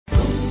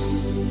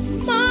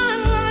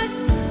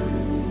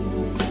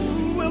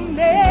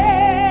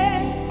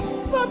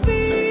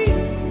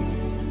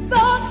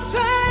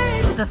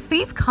the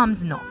thief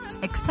comes not,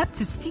 except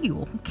to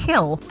steal,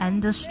 kill,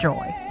 and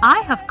destroy. I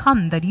have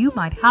come that you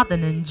might have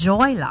and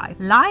enjoy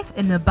life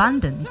in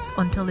abundance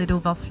until it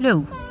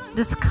overflows.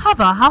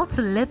 Discover how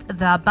to live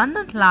the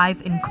abundant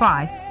life in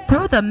Christ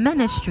through the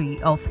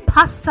ministry of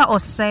Pastor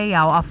Osei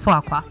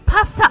Afuakwa.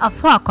 Pastor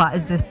Afuakwa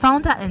is the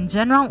founder and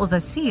general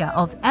overseer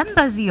of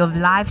Embassy of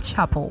Life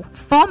Chapel,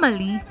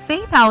 formerly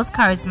Faith House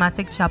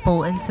Charismatic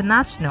Chapel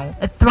International,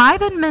 a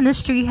thriving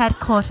ministry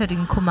headquartered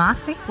in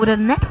Kumasi with a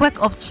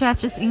network of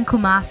churches in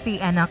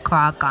Kumasi and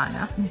Accra,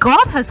 Ghana.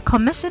 God has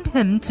commissioned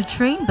him to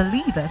train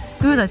believers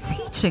through the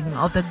teaching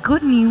of the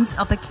good news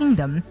of the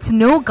kingdom to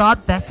know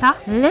God better,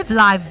 live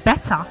life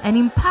better, and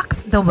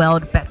impact the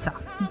world better.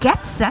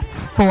 Get set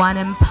for an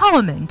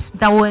empowerment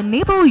that will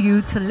enable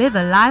you to live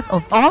a life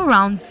of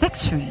all-round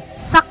victory,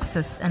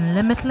 success, and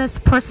limitless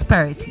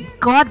prosperity.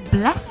 God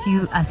bless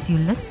you as you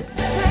listen.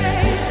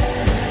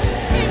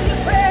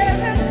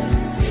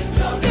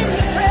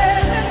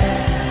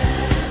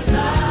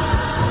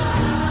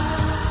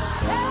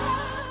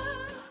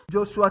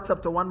 Joshua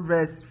chapter 1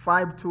 verse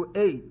 5 to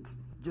 8.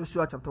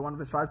 Joshua chapter 1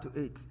 verse 5 to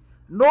 8.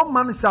 No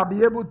man shall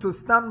be able to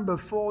stand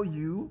before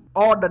you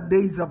all the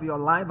days of your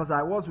life. As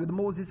I was with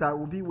Moses, I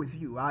will be with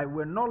you. I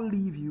will not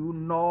leave you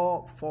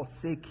nor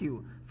forsake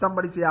you.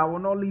 Somebody say, I will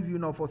not leave you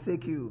nor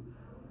forsake you.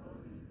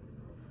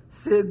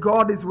 Say,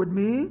 God is with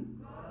me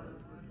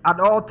at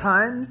all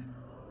times,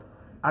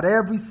 at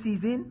every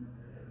season,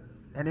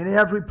 and in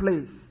every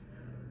place.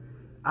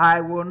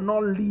 I will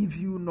not leave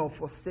you nor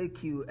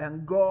forsake you.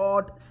 And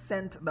God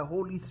sent the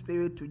Holy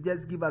Spirit to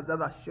just give us that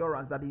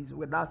assurance that He's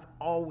with us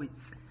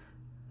always.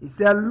 He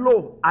said,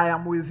 lo, I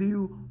am with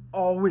you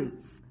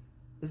always.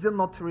 Is it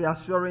not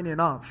reassuring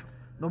enough?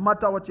 No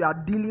matter what you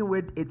are dealing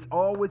with, it's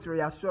always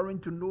reassuring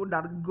to know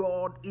that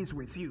God is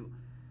with you.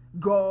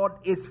 God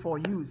is for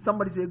you.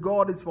 Somebody say,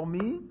 God is for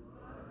me.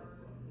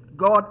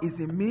 God is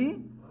in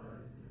me.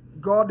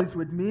 God is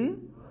with me.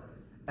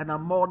 And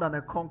I'm more than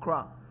a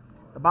conqueror.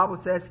 The Bible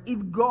says,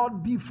 if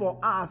God be for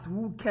us,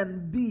 who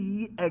can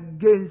be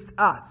against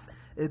us?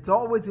 It's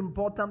always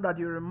important that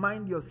you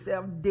remind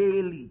yourself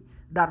daily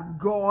that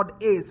God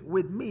is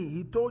with me.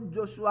 He told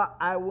Joshua,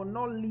 I will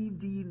not leave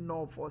thee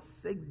nor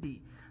forsake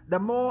thee. The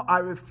more I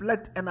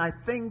reflect and I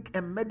think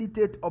and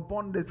meditate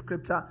upon the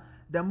scripture,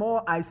 the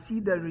more I see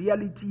the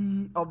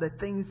reality of the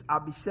things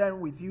I'll be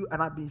sharing with you,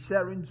 and I've been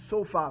sharing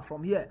so far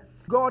from here.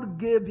 God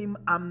gave him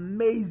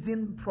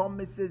amazing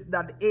promises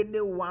that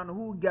anyone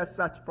who gets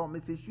such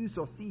promises should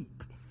succeed.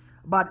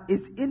 But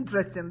it's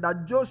interesting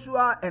that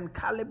Joshua and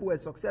Caleb were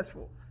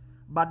successful,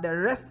 but the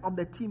rest of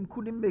the team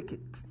couldn't make it.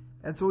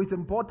 And so it's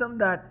important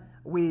that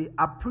we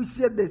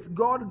appreciate this.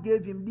 God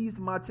gave him these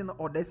marching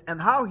orders, and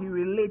how he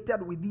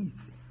related with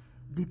these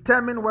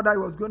determined whether he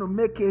was going to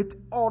make it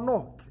or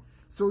not.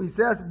 So he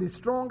says, be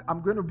strong,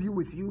 I'm going to be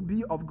with you,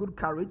 be of good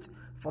courage.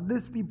 For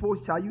these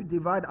people shall you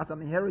divide as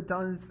an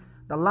inheritance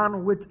the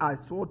land which I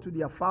swore to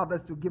their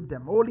fathers to give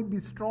them. Only be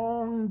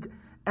strong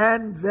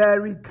and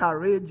very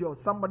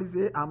courageous. Somebody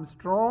say, I'm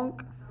strong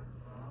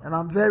and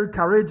I'm very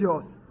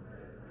courageous.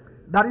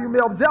 That you may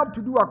observe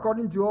to do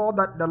according to all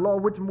that the law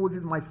which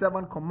Moses my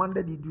servant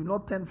commanded you. Do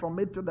not turn from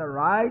it to the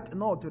right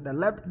nor to the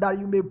left, that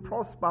you may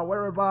prosper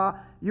wherever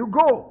you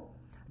go.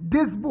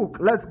 This book,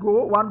 let's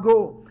go, one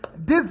go.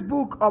 This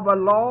book of the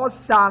law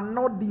shall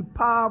not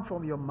depart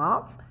from your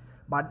mouth,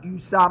 but you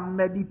shall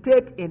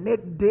meditate in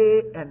it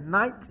day and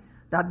night,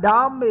 that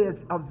thou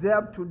mayest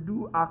observe to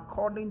do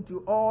according to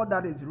all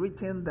that is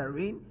written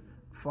therein.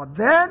 For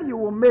then you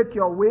will make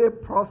your way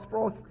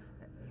prosperous.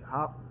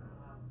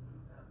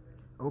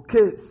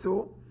 Okay,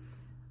 so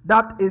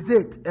that is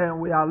it. And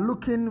we are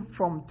looking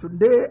from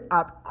today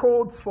at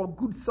codes for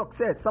good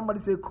success. Somebody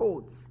say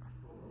codes.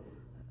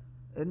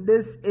 In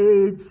this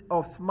age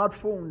of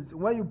smartphones,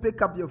 when you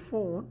pick up your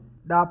phone,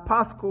 there are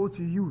passcodes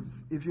you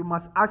use. If you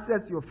must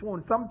access your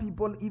phone, some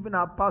people even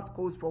have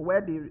passcodes for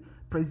where they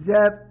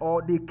preserve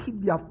or they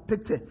keep their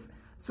pictures.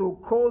 So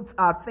codes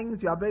are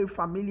things you are very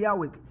familiar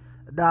with.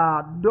 There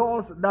are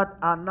doors that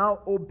are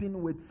now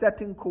open with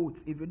certain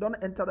codes. If you don't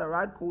enter the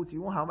right codes,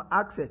 you won't have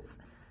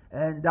access.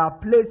 And there are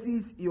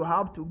places you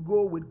have to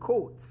go with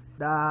codes.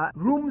 There are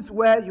rooms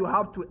where you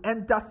have to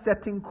enter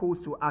certain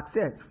codes to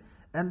access.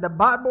 And the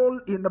Bible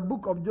in the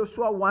book of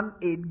Joshua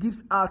 1:8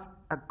 gives us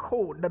a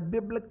code, the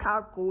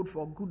biblical code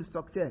for good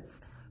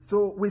success.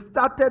 So we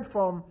started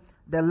from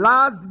the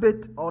last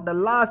bit or the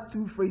last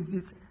two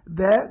phrases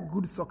there,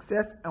 good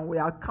success, and we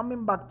are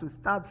coming back to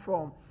start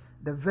from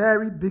the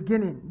very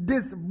beginning.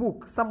 This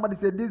book, somebody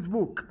say this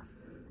book.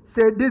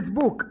 Say this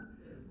book.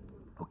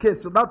 Okay,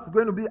 so that's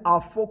going to be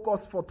our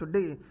focus for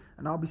today,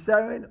 and I'll be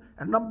sharing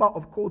a number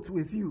of quotes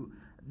with you.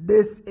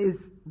 This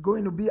is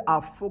going to be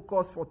our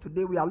focus for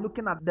today. We are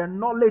looking at the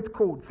knowledge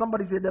code.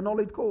 Somebody say the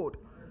knowledge code.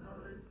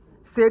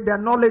 Say the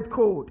knowledge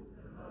code.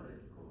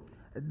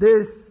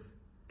 This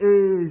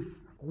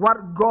is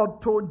what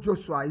God told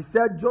Joshua. He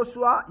said,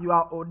 Joshua, you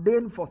are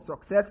ordained for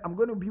success. I'm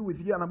going to be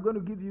with you and I'm going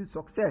to give you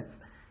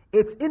success.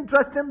 It's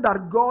interesting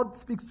that God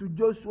speaks to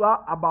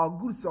Joshua about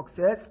good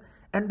success,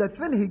 and the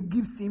thing he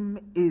gives him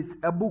is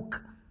a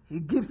book. He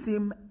gives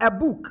him a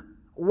book.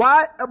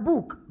 Why a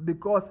book?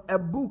 Because a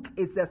book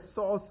is a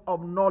source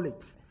of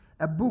knowledge.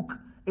 A book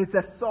is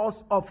a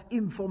source of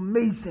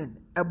information.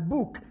 A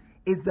book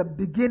is the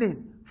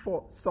beginning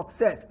for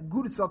success.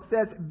 Good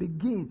success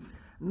begins.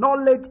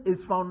 Knowledge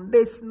is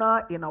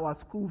foundational in our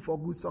school for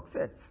good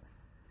success.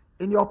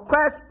 In your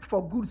quest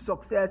for good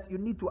success, you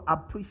need to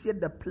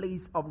appreciate the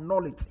place of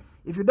knowledge.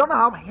 If you don't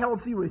have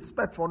healthy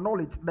respect for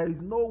knowledge, there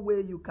is no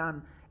way you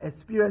can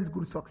experience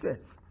good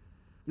success.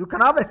 You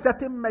can have a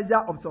certain measure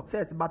of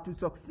success, but to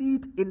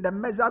succeed in the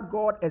measure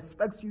God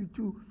expects you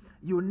to,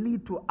 you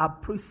need to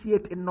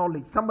appreciate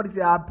knowledge. Somebody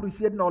say, I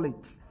appreciate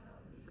knowledge.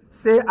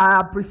 Say,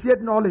 I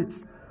appreciate knowledge.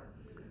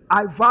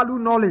 I value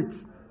knowledge.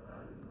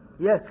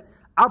 Yes,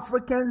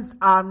 Africans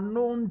are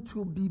known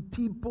to be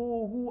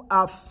people who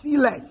are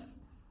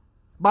fearless,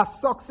 but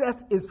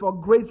success is for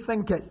great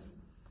thinkers.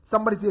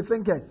 Somebody say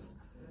thinkers.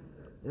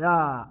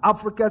 Yeah,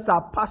 Africans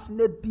are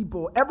passionate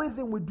people.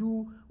 Everything we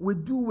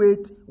do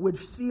it with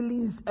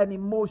feelings and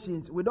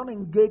emotions. We don't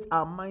engage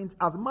our minds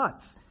as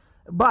much.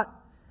 But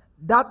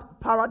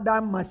that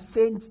paradigm must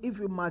change if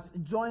we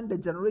must join the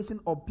generation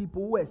of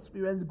people who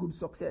experience good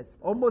success.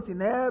 Almost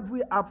in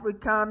every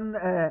African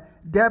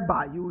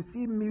derby, you will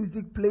see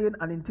music playing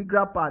an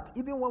integral part.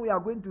 Even when we are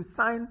going to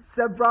sign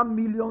several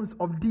millions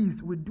of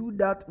these, we do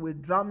that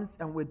with drums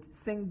and with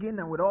singing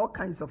and with all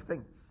kinds of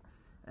things.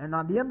 And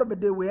at the end of the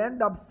day, we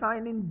end up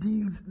signing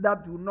deals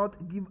that do not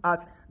give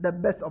us the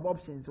best of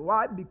options.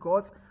 Why?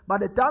 Because by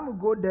the time we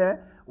go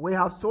there, we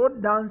have so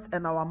danced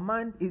and our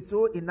mind is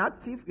so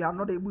inactive, we are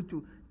not able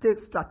to take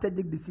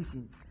strategic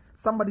decisions.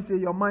 Somebody say,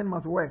 your mind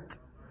must work.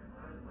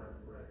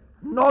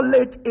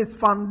 Knowledge is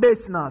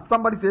foundational.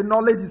 Somebody say,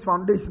 knowledge is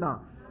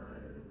foundational.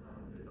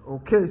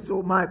 Okay,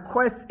 so my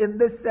quest in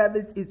this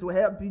service is to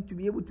help you to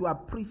be able to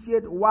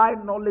appreciate why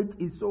knowledge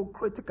is so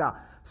critical.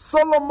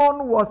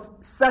 Solomon was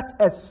such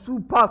a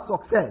super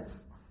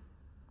success.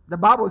 The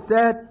Bible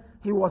said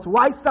he was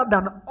wiser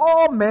than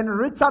all men,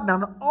 richer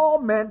than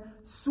all men,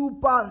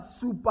 super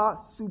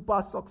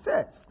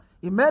success.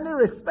 In many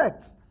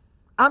respects,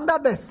 under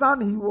the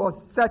sun, he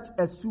was such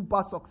a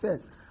super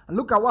success. And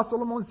look at what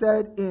Solomon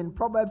said in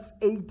Proverbs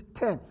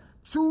 8:10.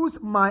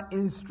 Choose my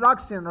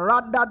instruction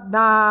rather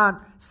than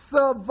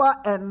silver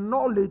and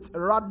knowledge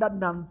rather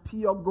than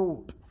pure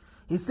gold.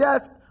 He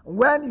says,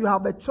 when you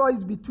have a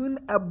choice between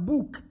a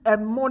book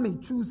and money,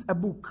 choose a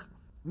book.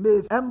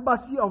 May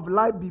Embassy of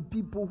Life be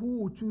people who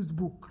will choose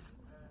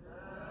books.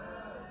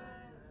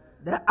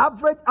 The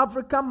average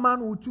African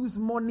man will choose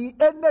money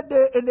any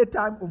day, any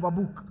time over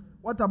book.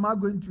 What am I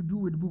going to do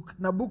with book?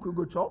 Now book will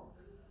go chop.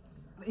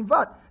 In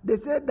fact, they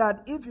say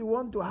that if you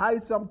want to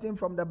hide something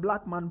from the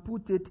black man,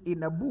 put it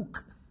in a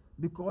book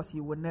because he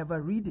will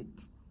never read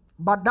it.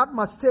 But that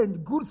must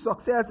change. Good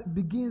success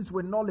begins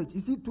with knowledge.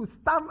 You see, to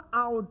stand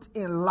out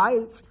in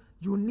life,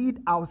 you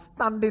need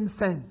outstanding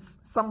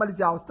sense. Somebody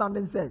say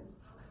outstanding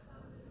sense.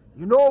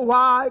 You know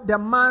why the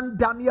man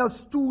Daniel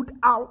stood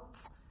out?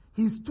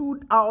 He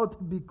stood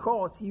out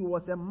because he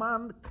was a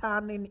man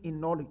cunning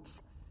in knowledge.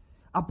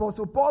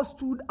 Apostle Paul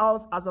stood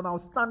out as an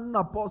outstanding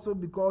apostle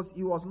because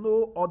he was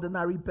no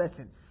ordinary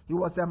person. He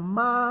was a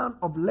man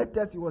of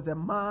letters. He was a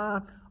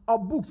man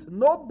of books.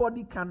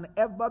 Nobody can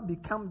ever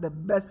become the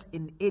best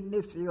in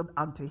any field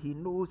until he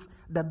knows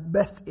the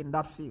best in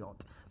that field.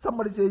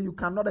 Somebody say you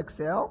cannot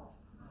excel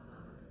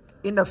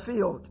in a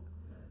field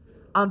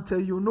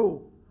until you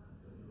know.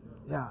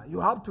 Yeah,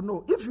 you have to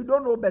know. If you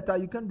don't know better,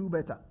 you can do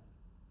better.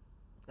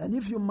 And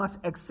if you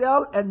must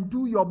excel and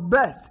do your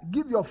best,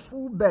 give your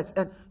full best.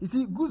 And you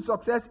see, good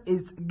success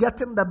is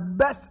getting the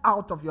best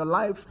out of your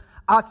life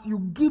as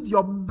you give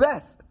your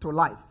best to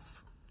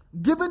life.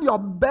 Giving your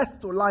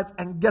best to life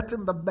and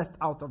getting the best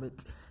out of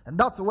it. And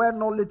that's where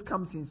knowledge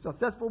comes in.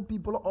 Successful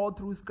people all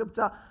through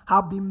scripture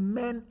have been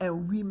men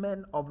and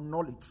women of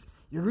knowledge.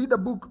 You read the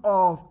book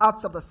of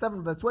Acts chapter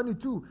 7 verse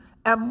 22.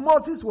 And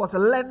Moses was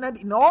learned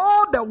in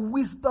all the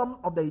wisdom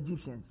of the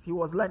Egyptians. He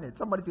was learned.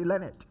 Somebody say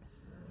learned.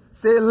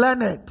 Say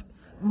learned.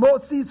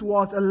 Moses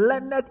was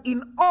learned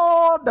in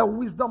all the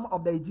wisdom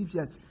of the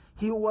Egyptians.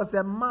 He was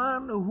a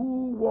man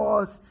who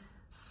was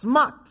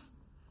smart.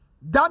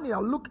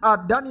 Daniel, look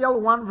at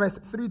Daniel 1 verse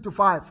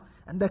 3-5.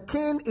 And the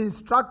king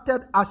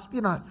instructed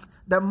Ashpenaz,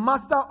 the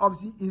master of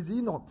his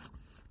eunuchs,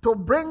 to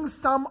bring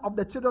some of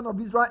the children of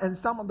Israel and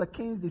some of the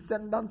king's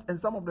descendants and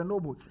some of the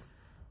nobles,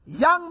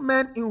 young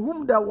men in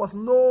whom there was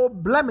no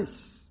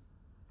blemish,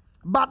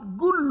 but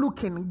good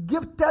looking,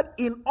 gifted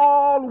in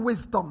all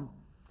wisdom,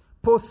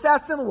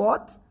 possessing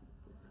what?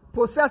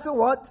 Possessing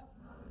what?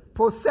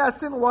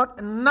 Possessing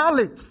what?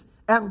 Knowledge,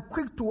 and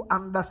quick to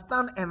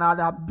understand and had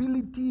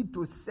ability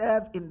to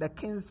serve in the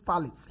king's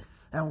palace,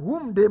 and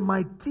whom they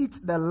might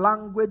teach the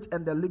language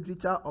and the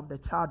literature of the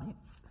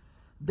Chaldeans.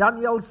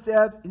 Daniel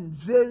served in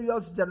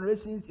various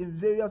generations, in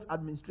various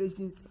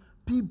administrations,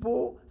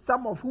 people,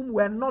 some of whom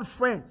were not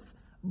friends,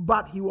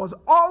 but he was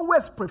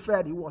always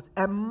preferred. He was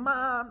a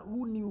man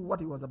who knew what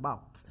he was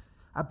about.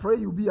 I pray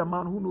you be a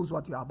man who knows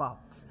what you're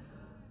about.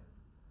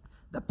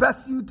 The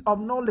pursuit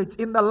of knowledge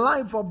in the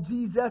life of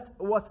Jesus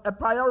was a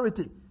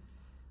priority.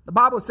 The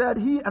Bible said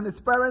he and his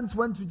parents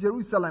went to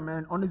Jerusalem,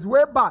 and on his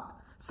way back,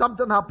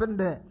 something happened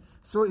there.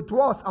 So it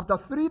was after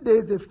 3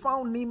 days they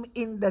found him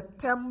in the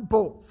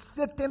temple,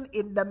 sitting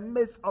in the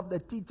midst of the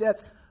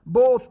teachers,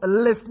 both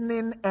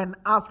listening and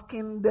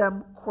asking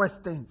them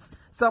questions.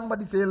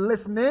 Somebody say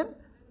listening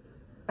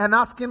and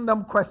asking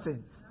them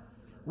questions.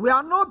 We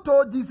are not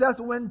told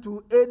Jesus went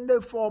to any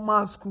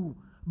formal school,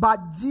 but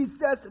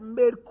Jesus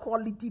made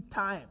quality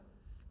time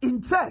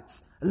in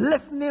church,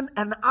 listening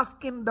and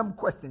asking them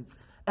questions.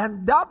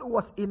 And that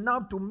was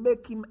enough to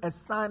make him a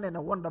sign and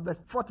a wonder. Verse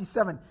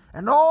 47.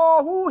 And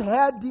all who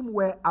heard him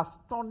were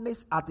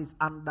astonished at his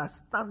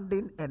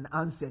understanding and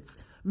answers.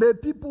 May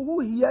people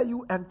who hear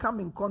you and come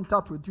in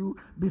contact with you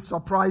be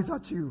surprised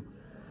at you.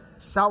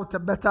 Shout a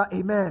better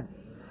amen.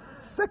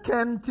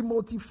 2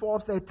 Timothy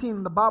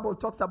 4:13. The Bible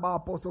talks about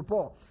Apostle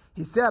Paul.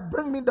 He said,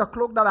 bring me the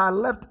cloak that I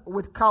left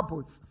with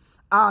Carpus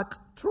at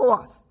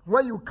Troas,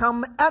 where you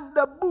come, and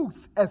the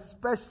books,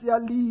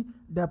 especially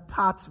the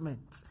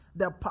parchment.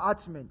 The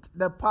parchment.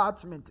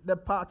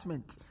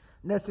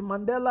 Nelson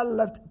Mandela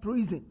left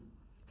prison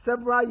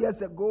several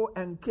years ago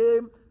and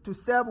came to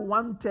serve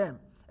one term.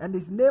 And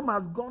his name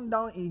has gone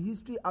down in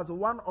history as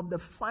one of the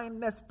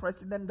finest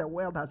presidents the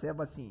world has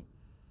ever seen.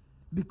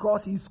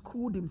 Because he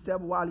schooled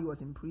himself while he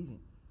was in prison.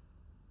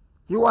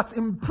 He was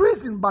in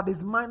prison, but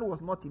his mind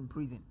was not in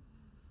prison.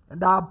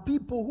 And there are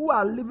people who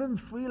are living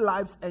free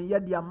lives and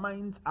yet their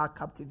minds are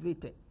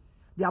captivated.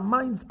 Their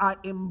minds are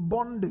in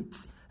bondage.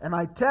 And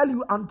I tell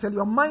you, until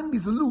your mind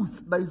is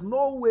loose, there is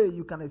no way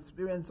you can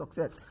experience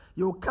success.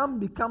 You can't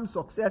become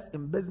success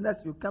in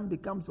business. You can't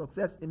become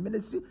success in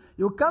ministry.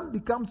 You can't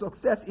become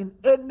success in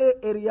any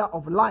area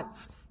of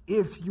life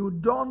if you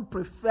don't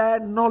prefer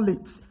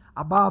knowledge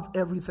above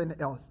everything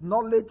else.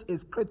 Knowledge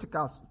is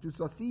critical to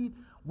succeed.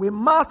 We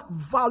must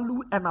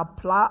value and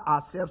apply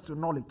ourselves to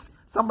knowledge.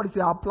 Somebody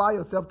say, apply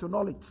yourself to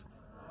knowledge.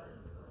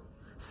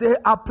 Say,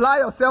 apply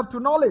yourself to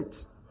knowledge.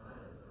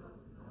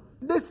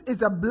 This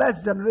is a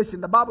blessed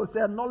generation. The Bible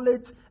says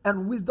knowledge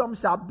and wisdom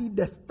shall be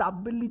the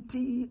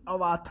stability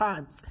of our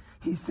times.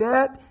 He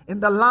said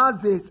in the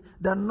last days,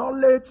 the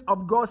knowledge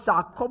of God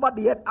shall cover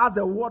the earth as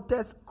the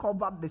waters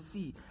cover the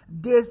sea.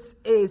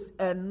 This is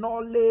a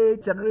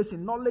knowledge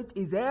generation. Knowledge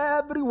is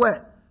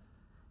everywhere.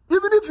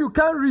 Even if you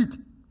can't read,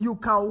 you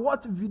can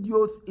watch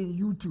videos in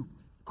YouTube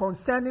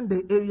concerning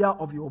the area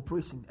of your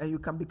operation and you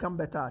can become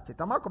better at it.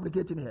 Am I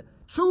communicating here?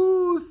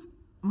 Choose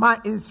my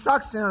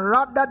instruction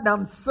rather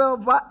than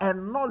silver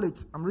and knowledge.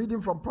 I'm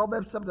reading from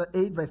Proverbs chapter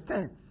 8 verse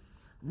 10.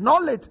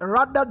 Knowledge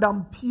rather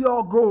than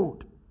pure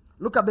gold.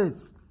 Look at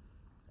this.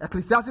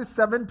 Ecclesiastes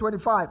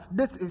 7:25.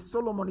 This is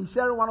Solomon. He's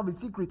sharing one of his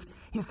secrets.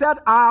 He said,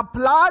 I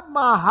applied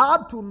my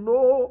heart to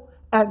know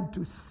and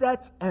to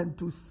search and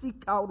to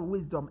seek out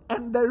wisdom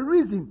and the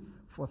reason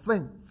for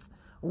things.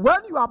 When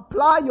you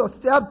apply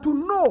yourself to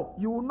know,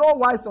 you will know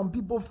why some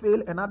people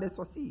fail and others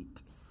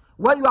succeed.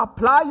 When you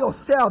apply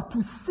yourself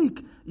to seek,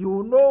 you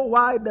will know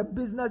why the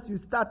business you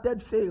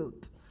started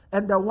failed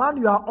and the one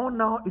you are on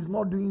now is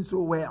not doing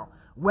so well.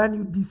 When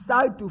you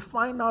decide to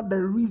find out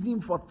the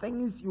reason for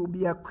things, you'll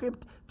be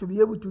equipped to be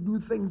able to do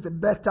things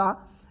better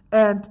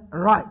and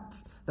right.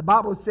 The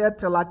Bible said,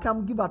 till I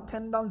come, give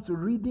attendance to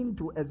reading,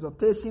 to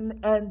exhortation,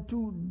 and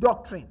to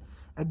doctrine.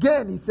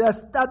 Again, he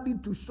says, study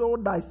to show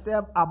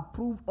thyself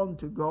approved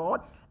unto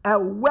God, a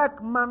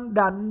workman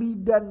that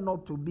needed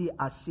not to be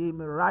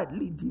ashamed,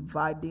 rightly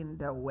dividing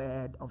the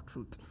word of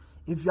truth.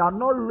 If you are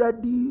not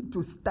ready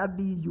to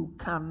study, you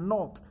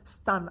cannot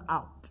stand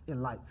out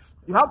in life.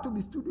 You have to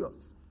be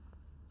studious.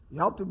 You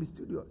have to be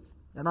studious.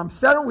 And I'm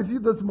sharing with you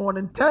this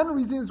morning 10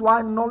 reasons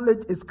why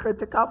knowledge is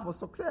critical for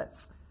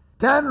success.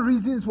 10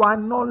 reasons why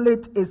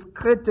knowledge is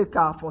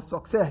critical for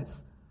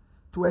success.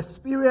 To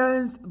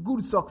experience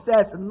good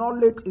success,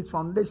 knowledge is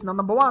foundational.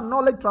 Number one,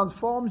 knowledge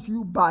transforms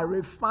you by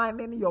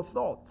refining your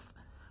thoughts.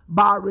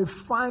 By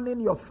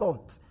refining your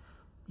thoughts.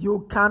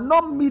 You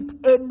cannot meet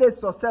any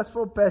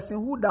successful person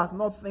who does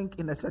not think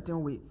in a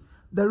certain way.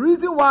 The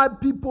reason why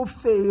people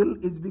fail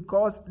is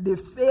because they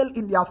fail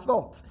in their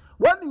thoughts.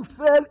 When you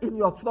fail in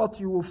your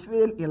thoughts, you will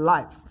fail in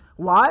life.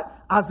 Why?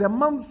 As a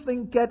man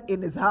thinketh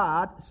in his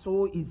heart,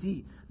 so is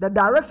he. The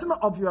direction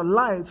of your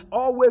life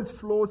always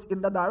flows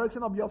in the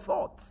direction of your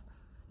thoughts.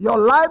 Your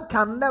life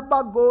can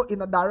never go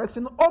in a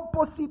direction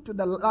opposite to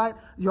the line,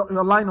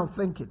 your line of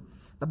thinking.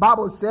 The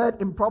Bible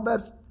said in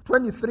Proverbs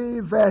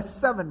 23 verse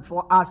 7,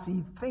 for as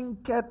he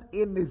thinketh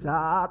in his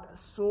heart,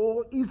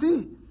 so is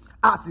he.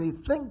 As he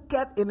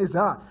thinketh in his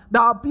heart.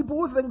 There are people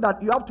who think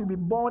that you have to be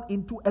born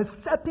into a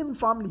certain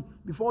family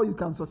before you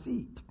can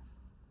succeed.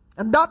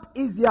 And that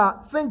is their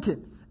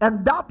thinking.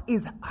 And that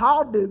is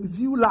how they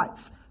view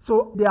life.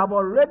 So they have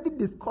already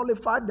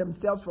disqualified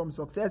themselves from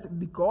success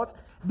because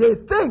they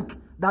think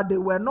that they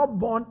were not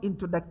born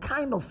into the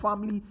kind of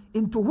family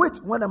into which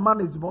when a man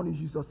is born you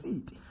should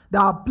succeed.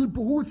 There are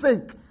people who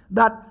think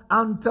that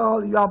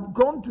until you have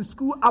gone to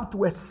school up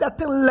to a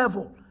certain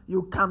level,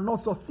 you cannot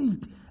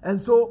succeed. And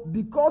so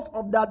because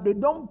of that, they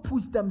don't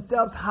push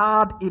themselves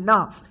hard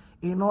enough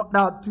in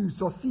order to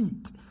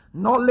succeed.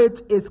 Knowledge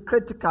is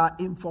critical.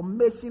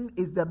 Information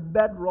is the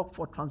bedrock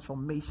for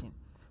transformation.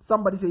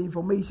 Somebody say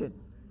information.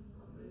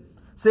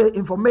 Say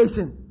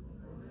information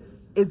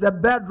is the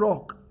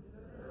bedrock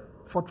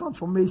for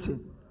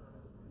transformation.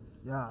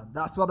 Yeah,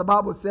 that's what the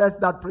Bible says,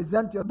 that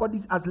present your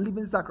bodies as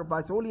living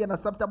sacrifice, holy and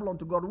acceptable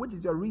unto God, which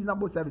is your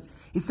reasonable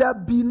service. He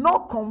said, be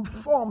not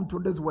conformed to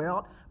this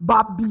world,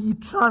 but be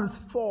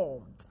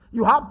transformed.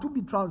 You have to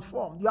be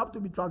transformed. You have to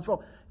be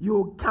transformed.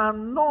 You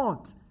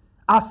cannot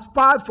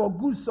aspire for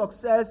good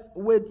success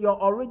with your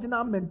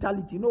original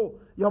mentality. No,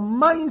 your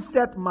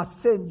mindset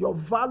must change. Your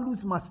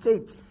values must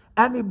change.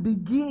 And it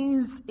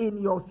begins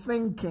in your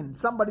thinking.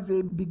 Somebody say,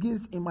 it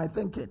begins in my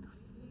thinking.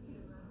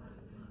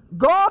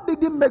 God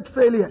didn't make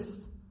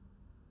failures.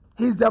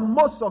 He's the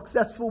most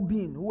successful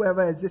being who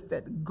ever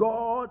existed.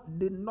 God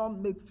did not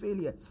make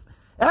failures.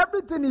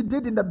 Everything he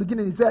did in the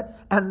beginning, he said,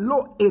 and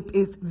lo, it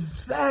is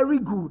very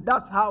good.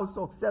 That's how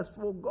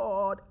successful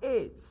God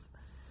is.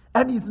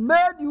 And he's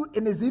made you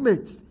in his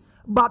image.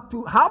 But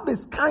to have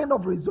this kind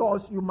of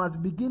results, you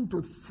must begin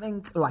to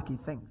think like he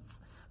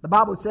thinks. The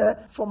Bible said,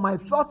 for my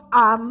thoughts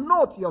are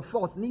not your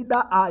thoughts,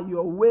 neither are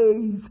your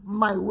ways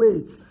my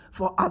ways.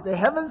 For as the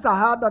heavens are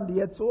higher than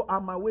the earth, so are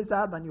my ways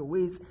higher than your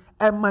ways,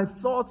 and my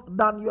thoughts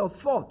than your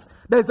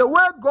thoughts. There's a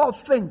way God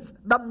thinks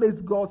that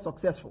makes God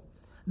successful.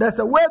 There's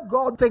a way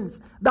God thinks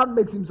that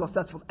makes him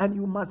successful. And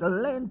you must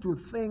learn to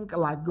think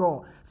like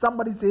God.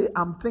 Somebody say,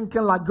 I'm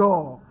thinking like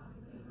God.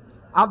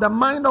 I have the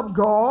mind of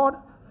God,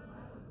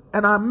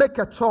 and I make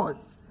a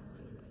choice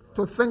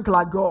to think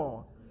like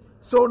God.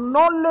 So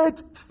knowledge,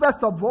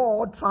 first of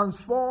all,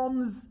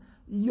 transforms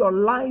your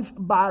life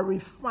by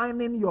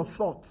refining your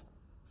thoughts.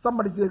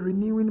 Somebody say,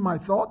 renewing my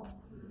thought.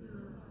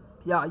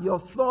 Yeah, your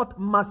thought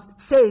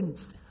must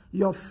change.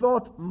 Your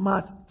thought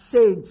must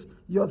change.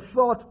 Your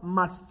thought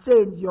must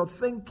change. Your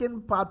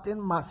thinking pattern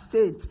must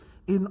change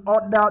in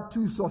order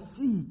to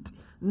succeed.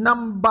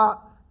 Number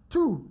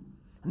 2,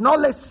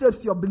 knowledge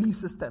shapes your belief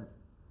system.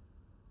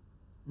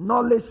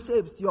 Knowledge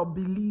shapes your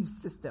belief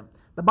system.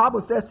 The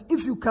Bible says,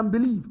 if you can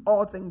believe,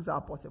 all things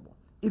are possible.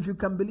 If you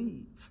can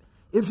believe,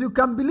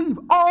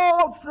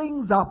 all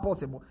things are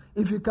possible.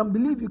 If you can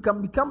believe, you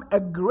can become a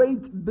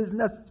great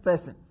business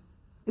person.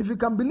 If you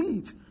can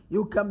believe,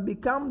 you can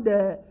become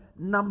the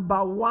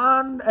number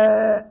 1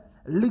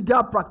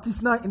 legal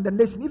practitioner in the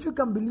nation. If you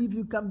can believe,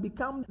 you can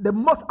become the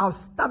most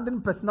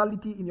outstanding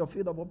personality in your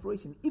field of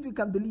operation. If you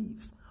can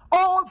believe,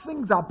 all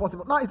things are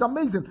possible. Now, it's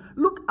amazing.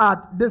 Look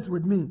at this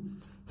with me.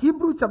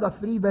 Hebrews chapter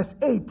 3,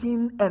 verse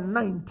 18 and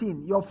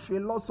 19. Your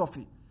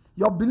philosophy,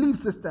 your belief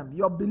system.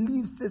 Your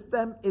belief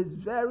system is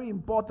very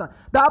important.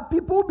 There are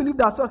people who believe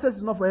that success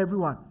is not for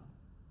everyone.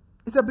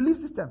 It's a belief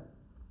system.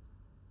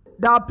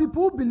 There are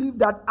people who believe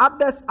that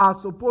others are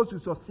supposed to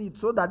succeed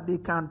so that they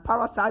can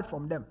parasite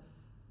from them.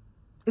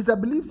 It's a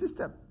belief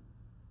system.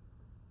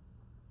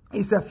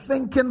 It's a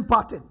thinking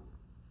pattern.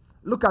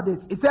 Look at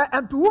this. It said,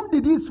 and to whom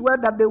did he swear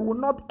that they will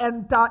not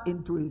enter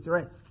into his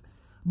rest?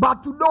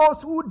 But to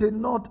those who did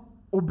not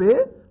obey,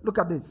 look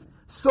at this.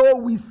 So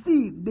we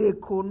see they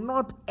could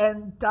not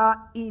enter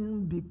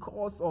in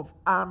because of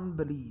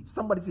unbelief.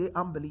 Somebody say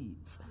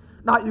unbelief.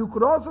 Now you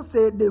could also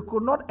say they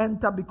could not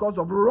enter because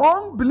of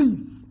wrong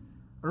beliefs.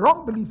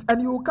 Wrong beliefs.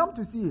 And you will come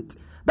to see it.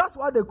 That's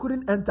why they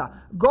couldn't enter.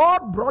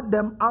 God brought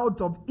them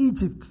out of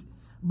Egypt.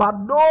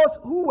 But those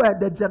who were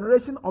the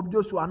generation of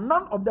Joshua,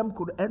 none of them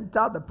could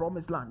enter the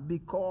promised land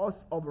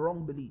because of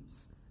wrong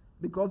beliefs.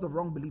 Because of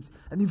wrong beliefs.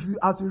 And if you,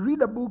 as we read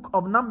the book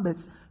of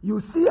Numbers,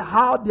 you see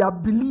how their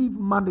belief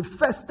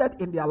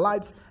manifested in their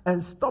lives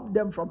and stopped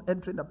them from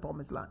entering the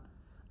promised land.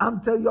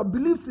 Until your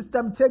belief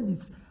system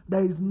changes,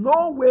 there is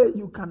no way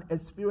you can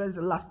experience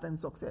lasting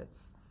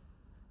success.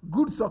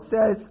 Good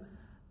success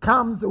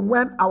comes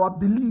when our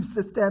belief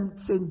system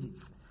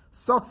changes.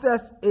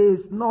 Success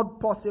is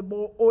not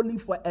possible only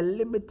for a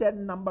limited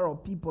number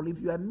of people. If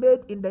you are made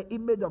in the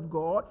image of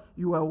God,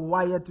 you are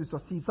wired to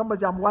succeed. Somebody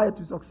say, I'm wired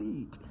to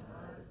succeed.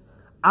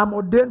 I'm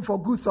ordained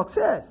for good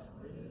success.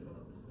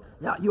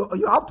 Yeah,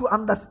 you have to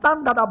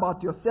understand that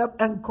about yourself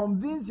and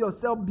convince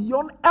yourself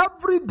beyond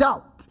every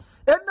doubt.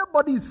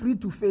 Anybody is free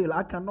to fail.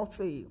 I cannot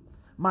fail.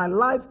 My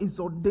life is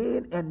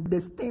ordained and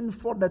destined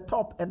for the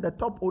top, and the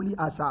top only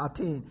I shall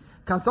attain.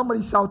 Can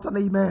somebody shout an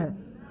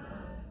amen?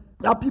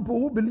 There are people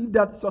who believe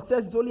that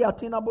success is only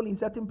attainable in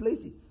certain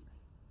places.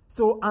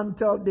 So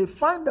until they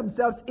find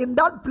themselves in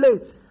that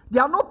place, they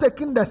are not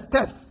taking the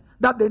steps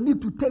that they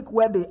need to take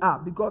where they are,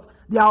 because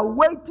they are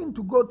waiting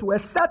to go to a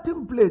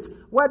certain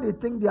place where they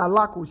think their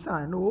luck will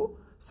shine. No,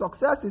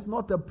 success is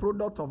not a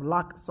product of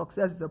luck.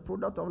 Success is a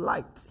product of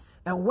light.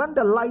 And when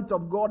the light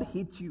of God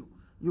hits you,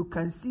 you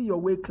can see your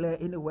way clear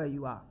anywhere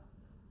you are.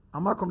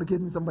 Am I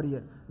communicating with somebody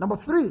here? Number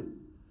 3,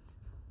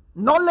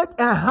 knowledge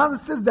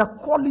enhances the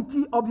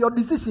quality of your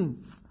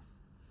decisions.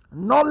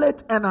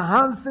 Knowledge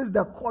enhances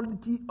the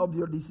quality of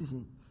your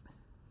decisions.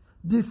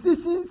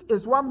 Decisions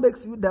is what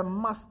makes you the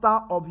master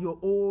of your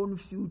own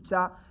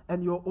future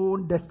and your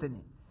own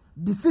destiny.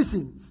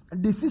 Decisions.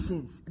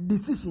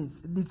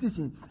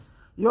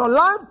 Your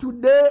life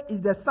today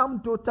is the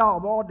sum total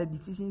of all the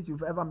decisions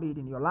you've ever made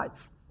in your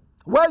life.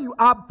 Where you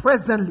are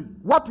presently,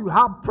 what you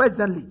have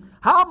presently,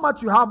 how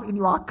much you have in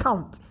your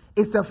account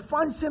is a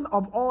function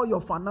of all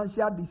your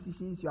financial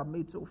decisions you have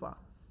made so far.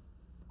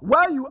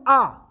 Where you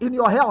are in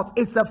your health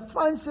is a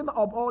function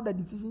of all the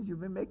decisions you've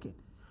been making.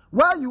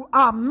 Where you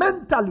are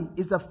mentally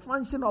is a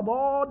function of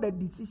all the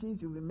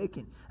decisions you've been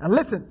making. And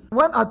listen,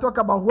 when I talk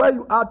about where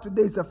you are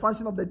today, it's a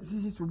function of the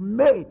decisions you've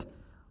made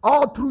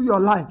all through your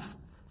life.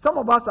 Some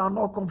of us are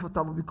not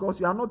comfortable because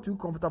we are not too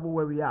comfortable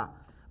where we are.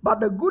 But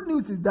the good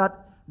news is that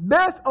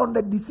based on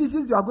the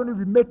decisions you are going to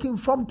be making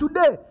from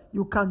today,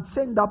 you can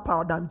change that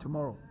paradigm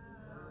tomorrow.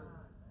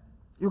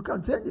 You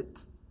can change it.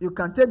 You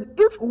can change it.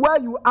 If where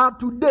you are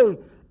today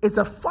is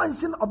a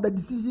function of the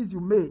decisions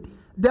you made,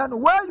 then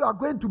where you are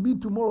going to be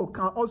tomorrow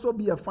can also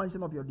be a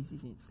function of your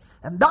decisions.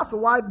 And that's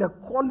why the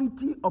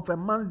quality of a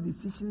man's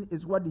decision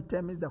is what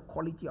determines the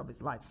quality of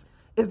his life.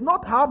 It's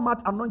not how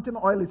much anointing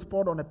oil is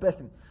poured on a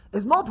person.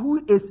 It's not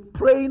who is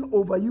praying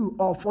over you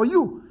or for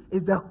you.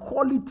 It's the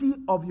quality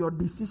of your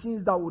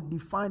decisions that will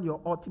define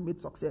your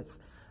ultimate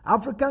success.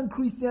 African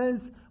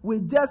Christians, we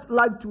just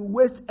like to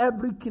waste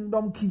every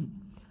kingdom key.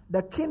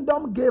 The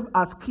kingdom gave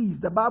us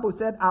keys. The Bible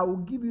said, I will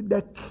give you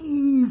the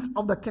keys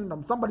of the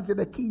kingdom. Somebody say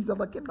the keys of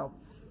the kingdom.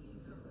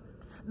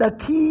 The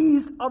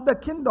keys of the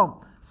kingdom.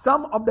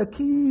 Some of the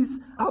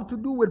keys have to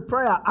do with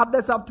prayer.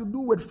 Others have to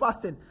do with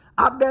fasting.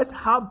 Others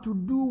have to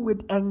do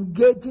with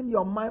engaging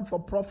your mind for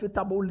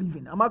profitable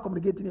living. Am I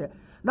communicating here?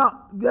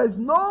 Now, there's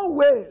no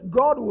way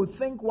God will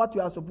think what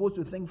you are supposed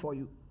to think for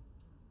you.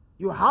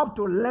 You have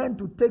to learn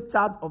to take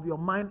charge of your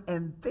mind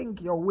and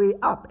think your way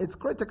up. It's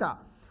critical.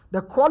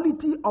 The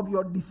quality of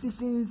your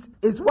decisions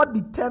is what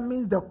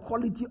determines the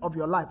quality of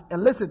your life.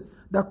 And listen,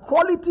 the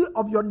quality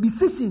of your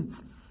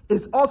decisions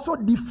is also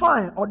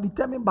defined or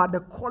determined by the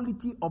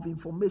quality of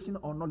information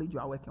or knowledge you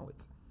are working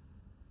with.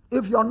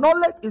 If your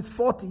knowledge is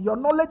 40, your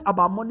knowledge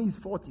about money is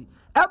 40.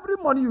 Every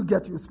money you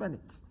get, you spend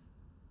it.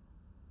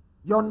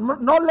 Your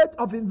knowledge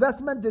of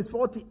investment is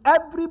 40.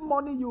 Every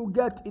money you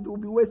get, it will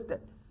be wasted.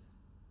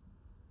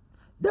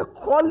 The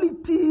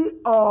quality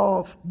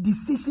of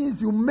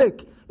decisions you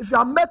make. If you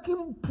are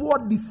making poor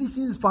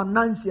decisions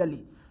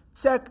financially,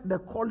 check the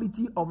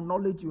quality of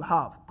knowledge you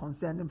have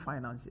concerning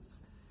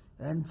finances.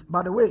 And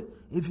by the way,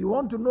 if you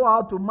want to know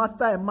how to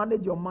master and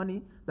manage your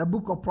money, the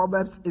book of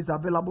Proverbs is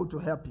available to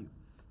help you.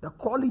 The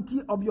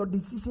quality of your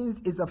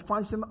decisions is a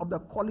function of the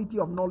quality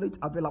of knowledge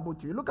available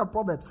to you. Look at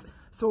Proverbs.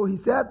 So he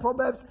said,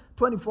 Proverbs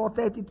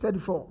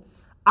 24:30-34.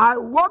 I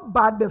walk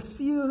by the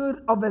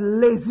field of a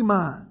lazy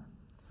man,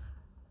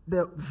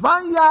 the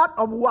vineyard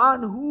of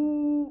one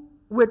who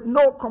with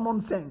no common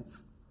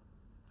sense.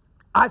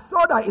 I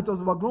saw that it was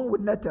overgrown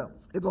with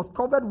nettles. It was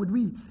covered with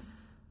weeds.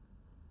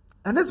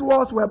 And these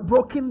walls were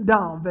broken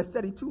down. Verse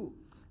 32.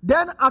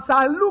 Then as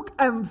I looked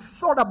and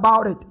thought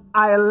about it,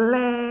 I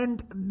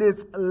learned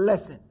this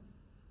lesson.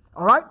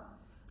 All right?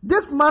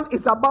 This man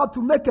is about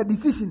to make a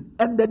decision.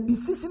 And the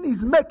decision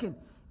he's making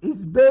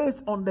is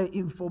based on the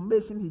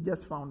information he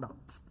just found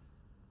out.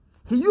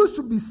 He used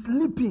to be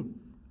sleeping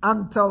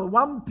until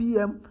 1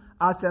 p.m.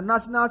 as a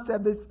national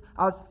service,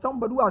 as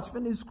somebody who has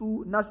finished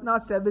school, national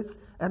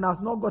service, and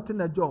has not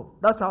gotten a job.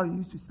 That's how he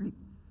used to sleep.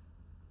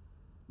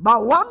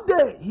 But one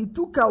day, he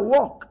took a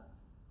walk.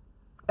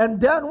 And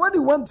then when he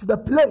went to the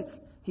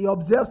place, he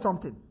observed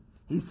something.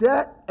 He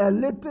said, a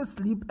little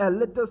sleep, a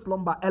little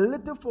slumber, a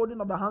little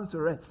folding of the hands to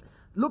rest.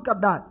 Look at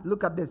that.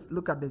 Look at this.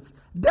 Look at this.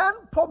 Then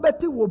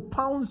poverty will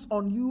pounce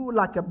on you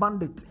like a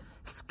bandit.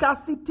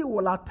 Scarcity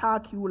will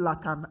attack you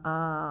like an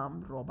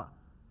armed robber.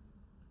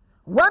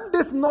 When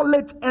this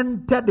knowledge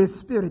entered his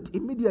spirit,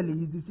 immediately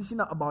his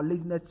decision about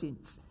laziness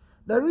changed.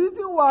 The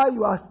reason why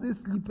you are still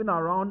sleeping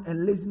around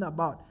and lazing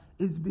about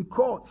is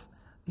because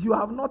you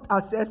have not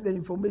accessed the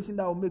information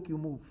that will make you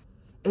move.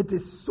 It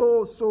is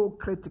so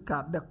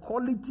critical. The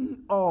quality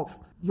of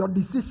your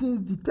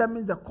decisions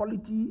determines the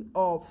quality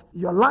of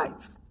your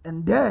life.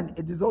 And then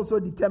it is also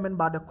determined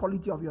by the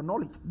quality of your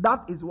knowledge.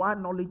 That is why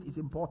knowledge is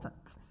important.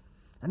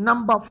 And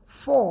number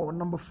four,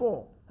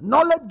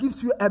 knowledge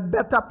gives you a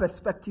better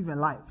perspective in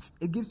life.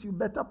 It gives you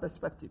better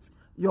perspective.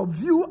 Your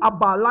view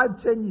about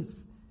life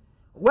changes.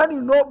 When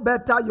you know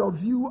better, your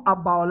view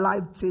about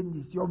life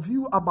changes. Your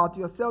view about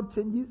yourself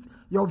changes.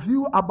 Your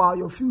view about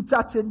your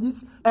future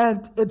changes. And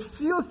it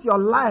fills your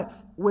life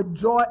with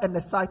joy and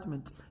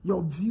excitement.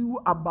 Your view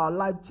about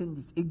life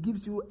changes. It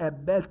gives you a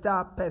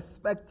better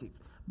perspective.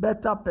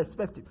 Better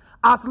perspective.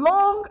 As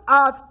long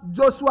as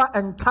Joshua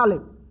and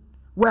Caleb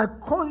were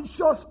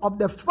conscious of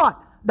the fact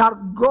that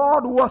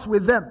God was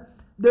with them,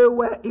 they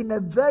were in a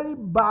very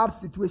bad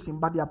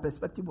situation, but their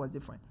perspective was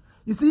different.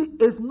 You see,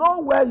 it's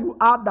not where you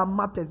are that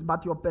matters,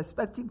 but your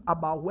perspective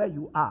about where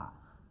you are.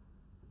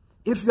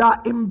 If you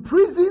are in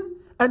prison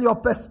and your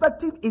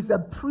perspective is a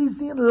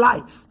prison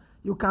life,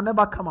 you can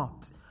never come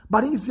out.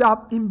 But if you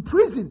are in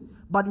prison,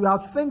 but you are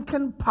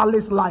thinking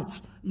palace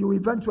life, you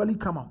eventually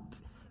come out.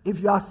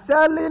 If you are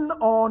selling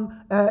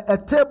on a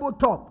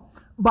tabletop,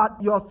 but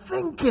your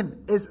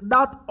thinking is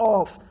that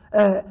of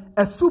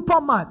a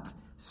supermarket,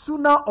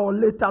 sooner or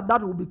later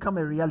that will become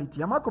a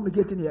reality. Am I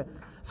communicating here?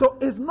 So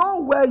it's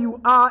not where you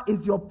are,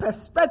 it's your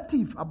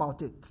perspective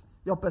about it.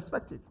 Your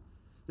perspective.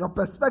 Your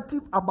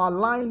perspective about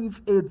life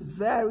is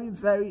very,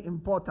 very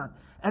important.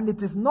 And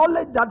it is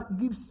knowledge that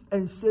gives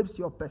and shapes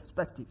your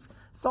perspective.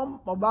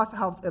 Some of us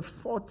have a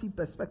faulty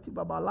perspective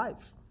about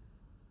life.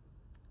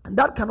 And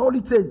that can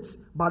only change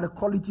by the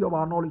quality of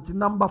our knowledge.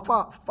 Number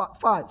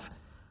five.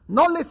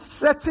 Knowledge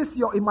stretches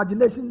your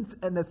imaginations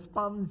and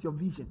expands your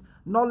vision.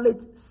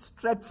 Knowledge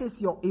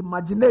stretches your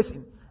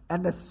imagination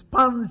and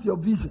expands your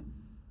vision.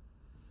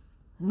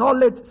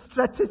 Knowledge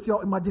stretches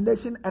your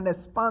imagination and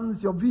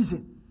expands your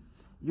vision.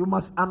 You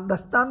must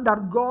understand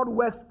that God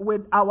works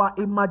with our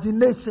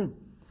imagination.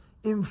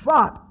 In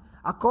fact,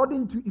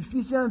 according to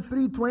Ephesians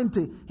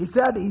 3:20, he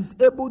said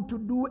he's able to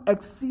do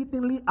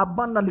exceedingly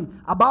abundantly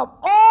above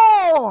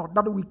all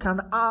that we can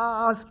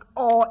ask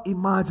or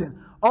imagine.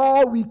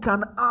 All we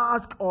can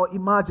ask or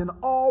imagine.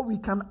 All we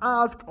can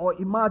ask or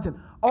imagine.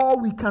 All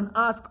we can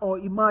ask or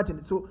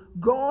imagine. So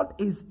God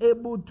is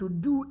able to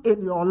do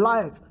in your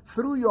life,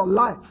 through your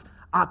life,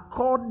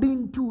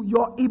 according to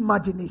your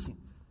imagination.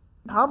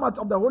 How much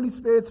of the Holy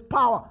Spirit's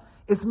power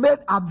is made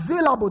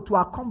available to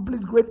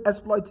accomplish great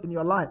exploits in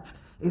your life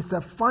is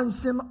a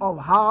function of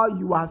how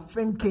you are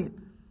thinking,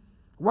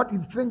 what you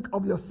think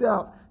of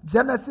yourself.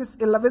 Genesis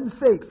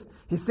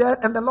 11:6, he said,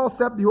 and the Lord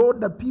said,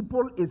 behold, the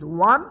people is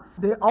one.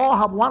 They all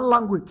have one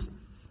language.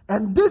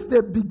 And this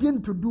they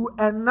begin to do,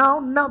 and now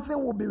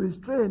nothing will be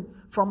restrained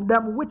from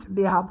them which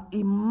they have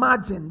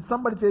imagined.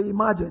 Somebody say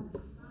imagine.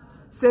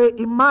 Say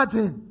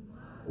imagine.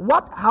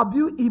 What have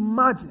you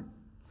imagined?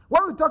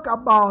 When we talk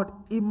about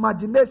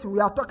imagination, we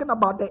are talking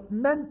about the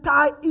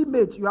mental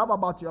image you have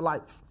about your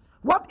life.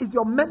 What is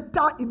your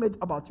mental image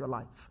about your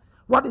life?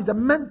 What is the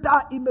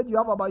mental image you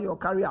have about your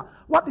career?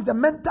 What is the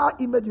mental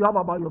image you have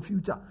about your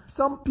future?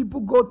 Some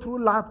people go through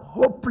life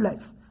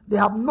hopeless. They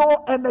have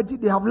no energy.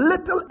 They have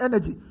little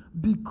energy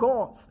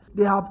because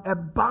they have a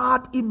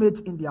bad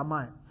image in their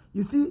mind.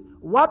 You see,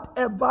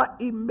 whatever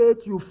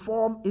image you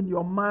form in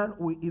your mind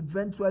will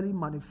eventually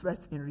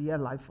manifest in real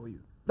life for you.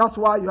 That's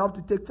why you have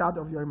to take charge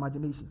of your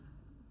imagination.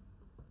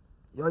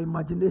 Your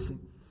imagination.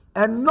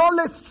 And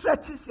knowledge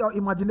stretches your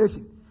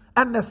imagination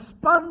and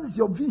expands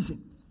your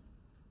vision.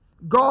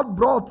 God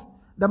brought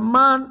the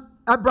man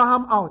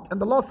Abraham out, and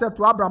the Lord said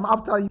to Abraham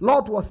after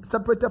Lot was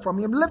separated from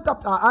him, lift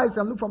up our eyes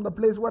and look from the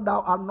place where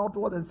thou art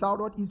northward and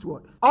southward,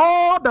 eastward.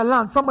 All the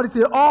land. Somebody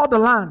say all the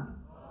land.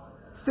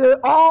 Say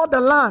all the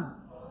land.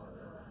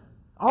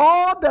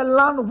 All the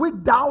land which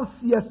thou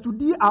seest, to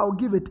thee I will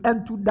give it,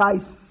 and to thy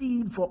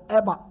seed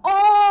forever.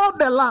 All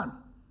the land.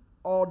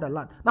 All the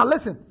land. Now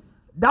listen,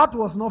 that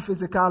was not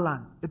physical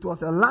land. It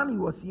was a land he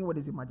was seeing with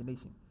his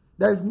imagination.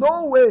 There is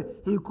no way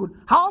he could.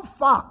 How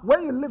far?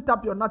 When you lift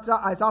up your natural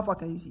eyes, how far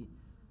can you see?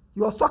 He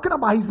was talking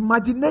about his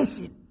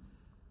imagination.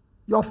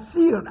 Your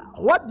field.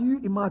 What do you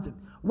imagine?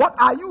 What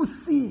are you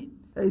seeing?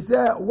 He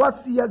said, what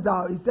seest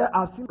thou? He said,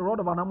 I've seen the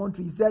rod of an almond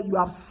tree. He said, you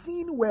have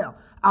seen well.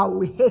 I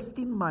will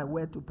hasten my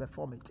word to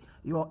perform it.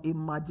 Your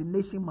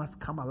imagination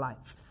must come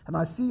alive. And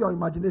I see your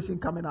imagination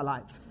coming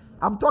alive.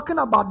 I'm talking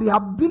about the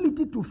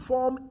ability to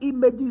form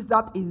images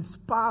that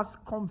inspires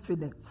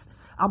confidence.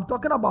 I'm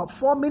talking about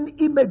forming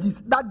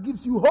images that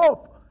gives you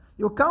hope.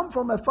 You come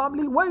from a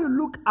family, when you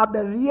look at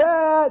the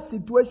real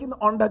situation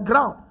on the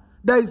ground,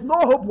 there is no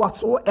hope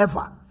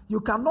whatsoever. You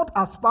cannot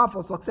aspire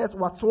for success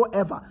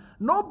whatsoever.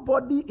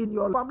 Nobody in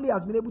your family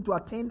has been able to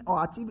attain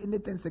or achieve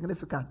anything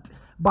significant.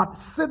 But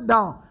sit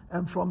down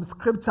and from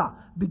scripture,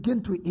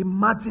 begin to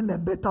imagine a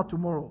better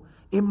tomorrow.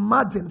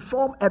 Imagine,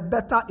 form a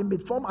better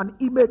image, form an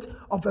image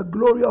of a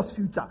glorious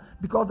future.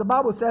 Because the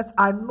Bible says,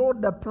 I know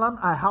the plan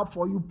I have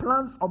for you,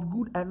 plans of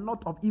good and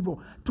not of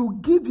evil, to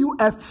give you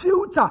a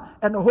future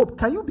and a hope.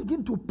 Can you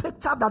begin to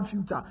picture that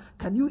future?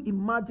 Can you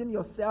imagine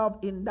yourself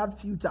in that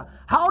future?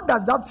 How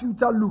does that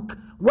future look?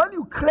 When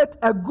you create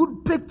a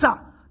good picture,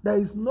 there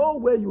is no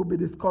way you'll be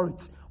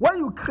discouraged. When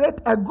you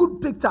create a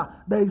good picture,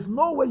 there is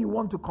no way you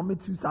want to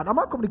commit suicide. Am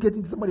I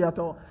communicating to somebody at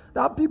all?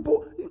 There are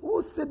people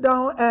who sit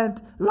down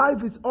and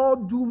life is all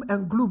doom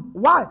and gloom.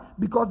 Why?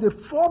 Because they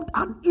formed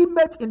an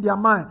image in their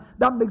mind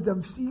that makes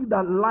them feel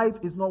that life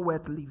is not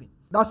worth living.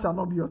 That shall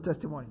not be your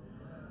testimony.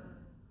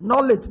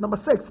 Knowledge, number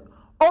 6,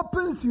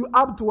 opens you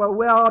up to a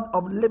world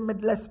of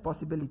limitless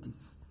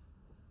possibilities.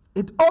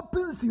 It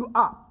opens you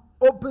up.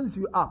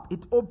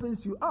 It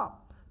opens you up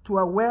to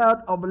a world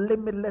of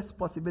limitless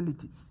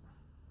possibilities.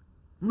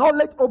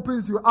 Knowledge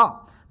opens you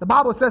up. The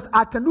Bible says,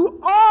 I can do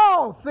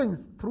all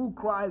things through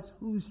Christ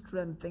who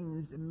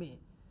strengthens me.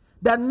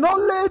 The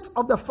knowledge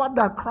of the fact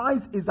that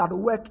Christ is at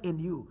work in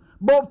you,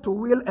 both to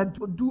will and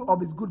to do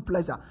of his good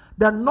pleasure.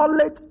 The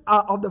knowledge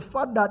of the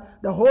fact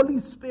that the Holy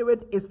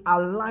Spirit is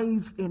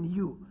alive in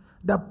you.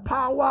 The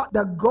power,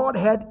 the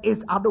Godhead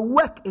is at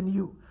work in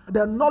you.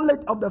 The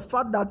knowledge of the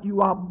fact that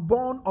you are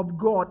born of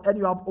God and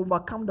you have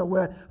overcome the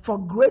world. For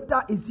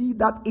greater is he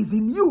that is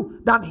in you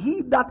than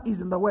he that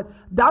is in the world.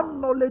 That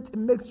knowledge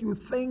makes you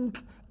think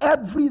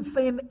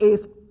everything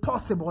is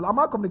possible. Am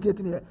I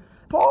communicating here?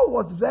 Paul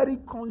was very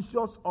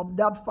conscious of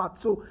that fact.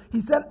 So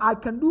he said, I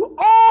can do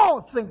all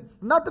all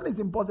things. Nothing is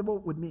impossible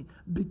with me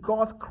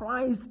because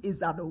Christ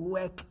is at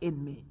work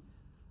in me.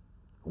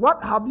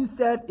 What have you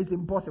said is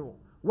impossible?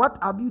 What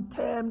have you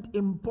termed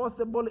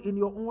impossible in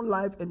your own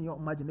life and your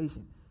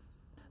imagination?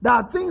 There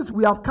are things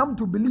we have come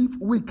to believe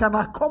we can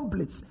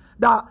accomplish.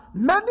 There are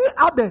many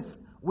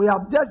others we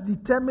have just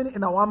determined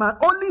in our mind.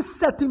 Only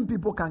certain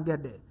people can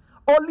get there.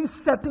 Only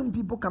certain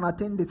people can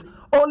attain this.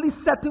 Only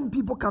certain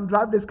people can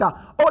drive this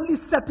car. Only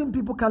certain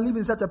people can live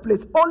in such a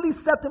place. Only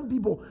certain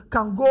people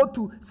can go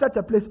to such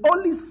a place.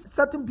 Only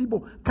certain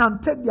people can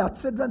take their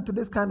children to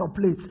this kind of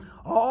place.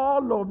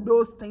 All of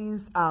those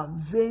things are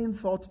vain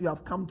thoughts you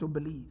have come to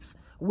believe.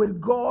 With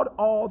God,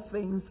 all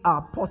things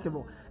are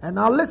possible. And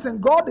now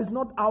listen, God is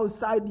not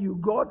outside you.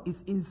 God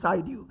is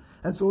inside you.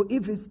 And so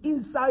if it's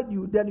inside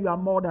you, then you are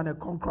more than a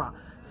conqueror.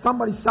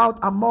 Somebody shout,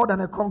 I'm more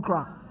than a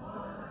conqueror.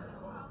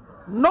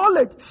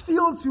 Knowledge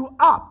fills you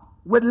up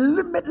with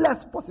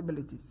limitless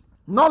possibilities.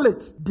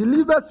 Knowledge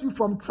delivers you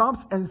from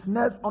traps and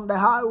snares on the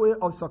highway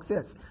of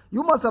success.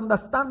 You must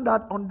understand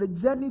that on the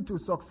journey to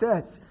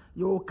success,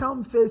 you will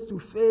come face to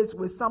face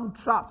with some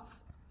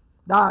traps.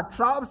 There are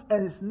traps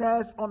and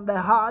snares on the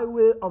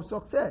highway of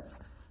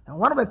success. And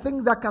one of the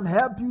things that can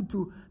help you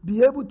to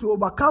be able to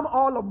overcome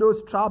all of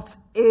those traps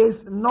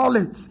is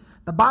knowledge.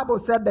 The Bible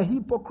said the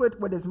hypocrite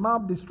with his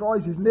mouth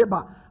destroys his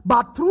neighbor.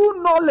 But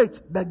through knowledge,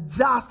 the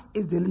just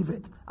is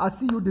delivered. I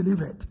see you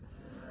delivered.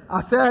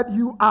 I said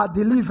you are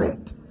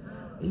delivered.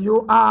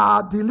 You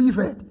are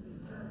delivered.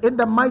 In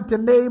the mighty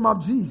name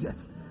of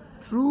Jesus.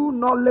 Through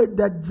knowledge,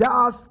 the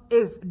just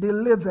is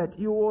delivered.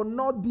 You will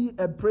not be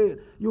a prey.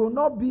 You will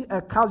not be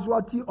a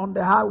casualty on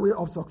the highway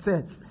of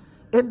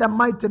success. In the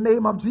mighty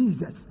name of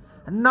Jesus.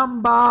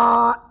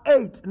 Number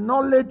 8,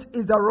 knowledge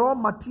is a raw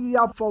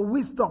material for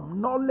wisdom.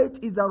 Knowledge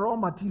is a raw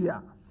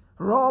material.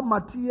 Raw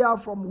material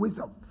from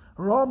wisdom.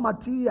 Raw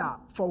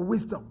material for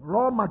wisdom.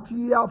 Raw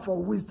material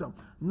for wisdom.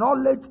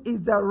 Knowledge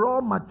is the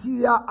raw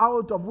material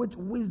out of which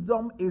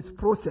wisdom is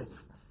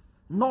processed.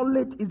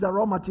 Knowledge is a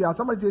raw material.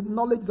 Somebody said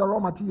knowledge is a raw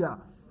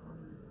material.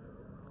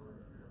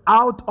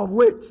 Out of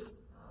which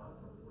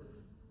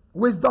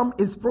wisdom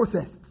is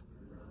processed.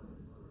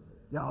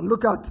 Yeah,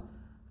 look at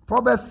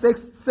Proverbs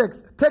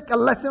 6:6. Take a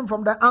lesson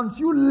from the ants,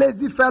 you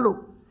lazy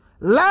fellow.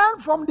 Learn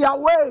from their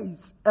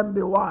ways and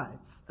be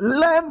wise.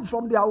 Learn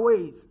from their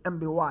ways and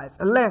be wise.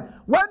 Learn.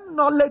 When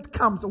knowledge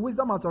comes,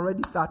 wisdom has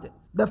already started.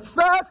 The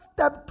first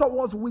step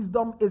towards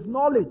wisdom is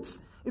knowledge.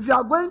 If you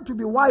are going to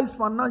be wise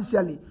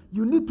financially,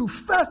 you need to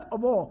first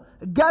of all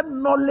get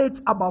knowledge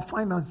about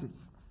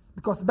finances,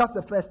 because that's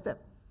the first step.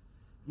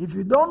 If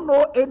you don't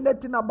know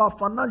anything about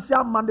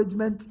financial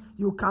management,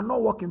 you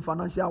cannot walk in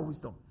financial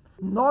wisdom.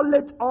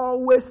 Knowledge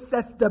always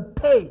sets the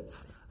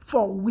pace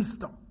for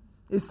wisdom.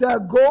 It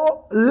said,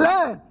 go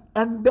learn,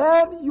 and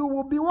then you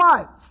will be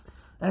wise.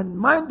 And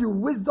mind you,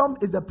 wisdom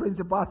is a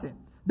principal thing.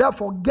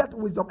 Therefore, get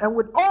wisdom. And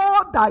with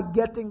all thy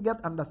getting, get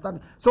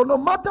understanding. So no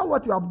matter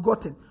what you have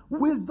gotten,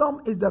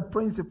 wisdom is a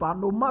principle.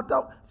 No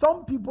matter,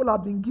 some people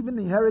have been given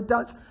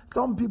inheritance.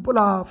 Some people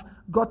have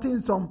gotten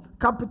some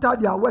capital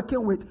they are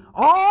working with.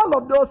 All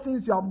of those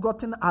things you have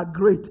gotten are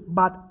great.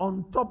 But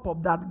on top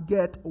of that,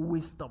 get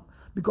wisdom.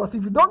 Because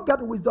if you don't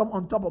get wisdom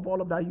on top of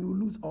all of that, you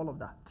lose all of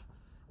that.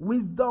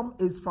 Wisdom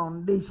is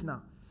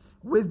foundational.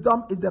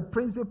 Wisdom is the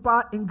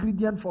principal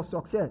ingredient for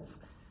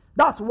success.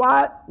 That's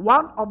why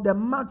one of the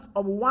marks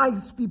of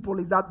wise people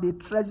is that they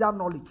treasure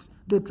knowledge.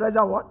 They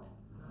treasure what?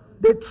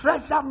 They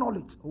treasure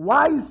knowledge.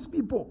 Wise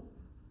people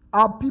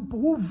are people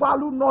who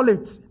value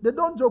knowledge. They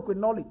don't joke with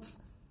knowledge.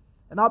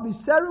 And I'll be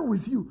sharing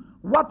with you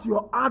what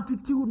your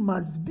attitude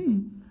must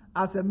be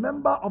as a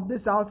member of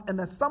this house and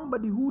as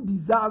somebody who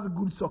desires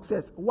good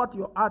success. What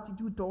your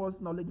attitude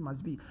towards knowledge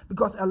must be.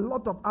 Because a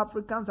lot of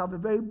Africans have a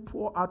very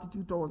poor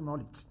attitude towards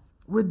knowledge.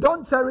 We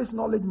don't cherish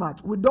knowledge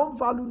much. We don't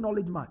value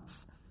knowledge much.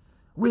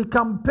 We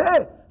can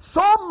pay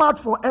so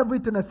much for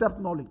everything except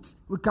knowledge.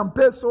 We can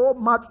pay so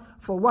much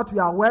for what we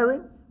are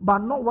wearing, but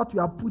not what we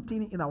are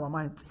putting in our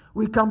minds.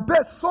 We can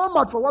pay so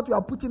much for what we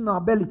are putting in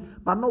our belly,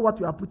 but not what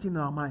we are putting in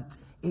our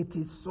minds. It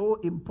is so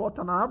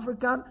important. An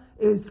African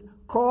is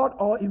called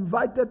or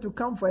invited to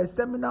come for a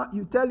seminar.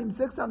 You tell him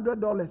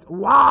 $600.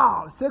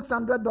 Wow,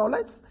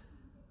 $600?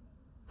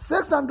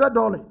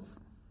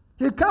 $600.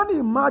 He can't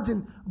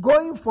imagine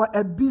going for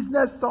a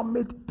business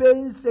summit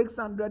paying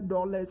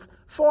 $600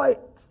 for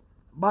it.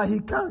 But he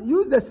can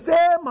use the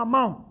same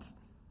amount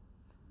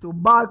to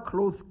buy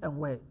clothes and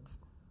wear it.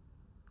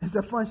 It's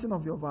a function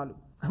of your value.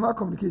 Am I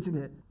communicating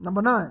here?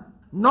 Number 9,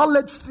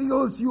 knowledge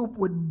fills you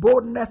with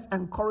boldness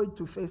and courage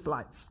to face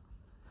life.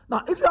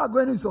 Now, if you are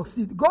going to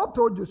succeed, God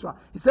told Joshua,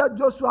 he said,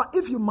 Joshua,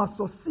 if you must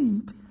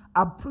succeed,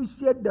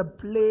 appreciate the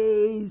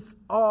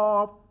place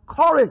of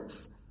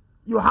courage.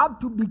 You have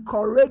to be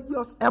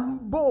courageous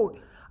and bold.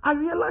 I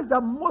realize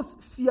that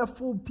most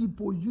fearful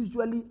people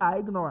usually are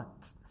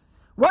ignorant.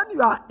 When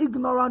you are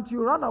ignorant,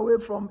 you run away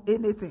from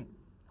anything.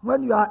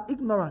 When you are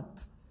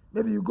ignorant,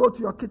 maybe you go to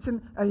your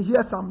kitchen and you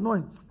hear some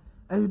noise,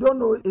 and you don't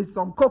know it's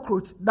some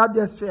cockroach that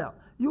just fell.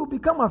 You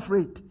become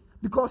afraid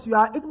because you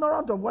are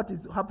ignorant of what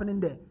is happening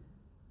there.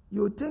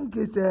 You think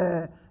it's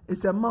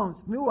a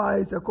mouse.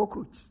 Meanwhile, it's a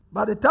cockroach.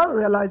 By the time you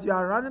realize you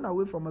are running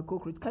away from a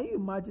cockroach, can you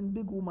imagine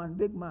big woman,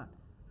 big man,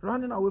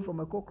 running away from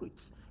a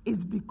cockroach?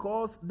 It's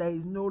because there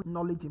is no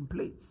knowledge in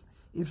place.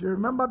 If you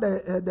remember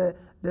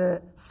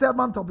the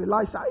servant of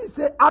Elisha, he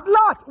said, at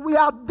last, we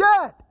are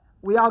dead.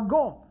 We are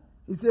gone.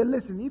 He said,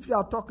 listen, if you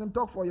are talking,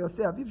 talk for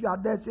yourself. If you are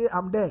dead, say,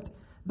 I'm dead.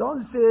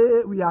 Don't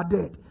say we are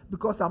dead,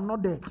 because I'm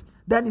not dead.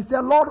 Then he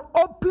said, Lord,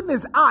 open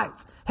his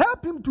eyes.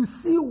 Help him to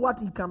see what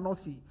he cannot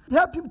see.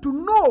 Help him to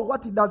know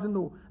what he doesn't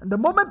know. And the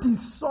moment he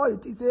saw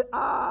it, he said,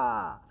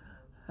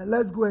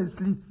 let's go and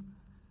sleep.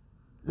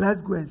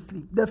 Let's go and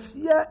sleep. The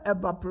fear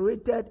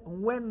evaporated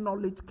when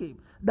knowledge came.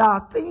 There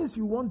are things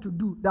you want to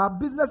do. There are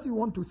business you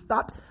want to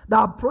start. There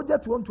are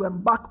projects you want to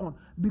embark on.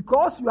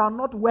 Because you are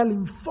not well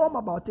informed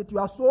about it, you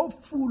are so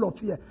full of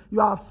fear.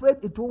 You are afraid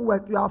it won't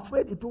work. You are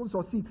afraid it won't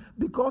succeed.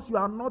 Because you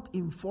are not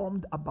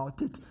informed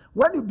about it.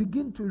 When you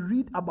begin to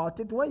read about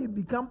it, when you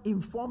become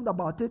informed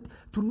about it,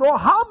 to know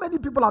how many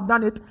people have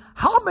done it,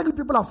 how many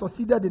people have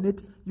succeeded in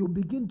it, you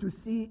begin to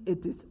see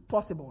it is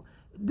possible.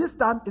 This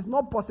time, it's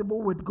not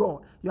possible with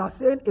God. You are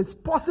saying it's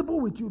possible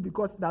with you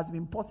because it has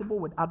been possible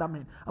with other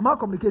men. Am I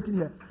communicating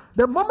here?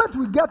 The moment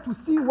we get to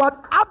see what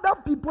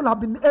other people have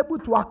been able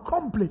to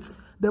accomplish,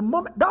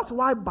 that's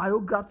why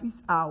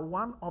biographies are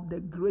one of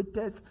the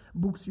greatest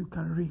books you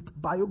can read.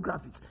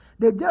 Biographies.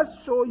 They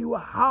just show you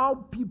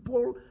how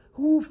people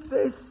who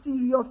face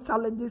serious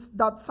challenges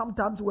that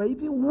sometimes were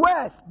even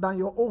worse than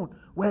your own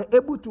were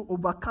able to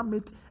overcome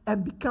it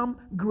and become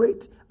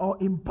great or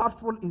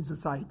impactful in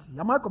society.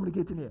 Am I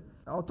communicating here?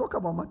 I'll talk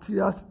about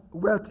materials,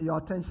 wealth, your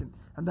attention.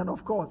 And then,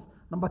 of course,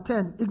 number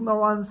 10,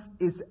 ignorance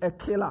is a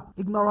killer.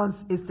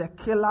 Ignorance is a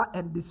killer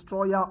and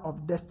destroyer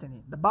of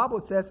destiny. The Bible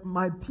says,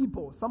 my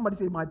people, somebody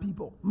say my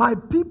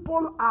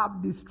people are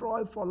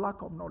destroyed for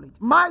lack of knowledge.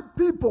 My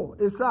people,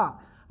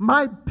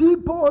 my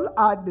people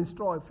are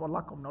destroyed for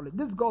lack of knowledge.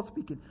 This is God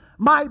speaking.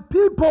 My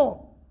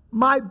people,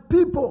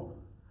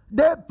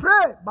 they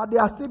pray, but they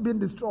are still being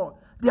destroyed.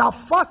 They are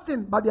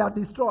fasting, but they are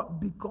destroyed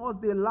because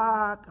they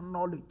lack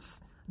knowledge.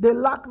 They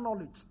lack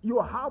knowledge.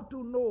 You have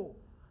to know.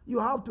 You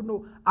have to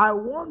know. I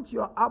want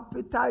your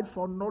appetite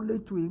for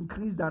knowledge to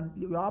increase than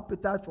your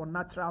appetite for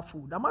natural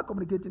food. Am I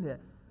communicating here?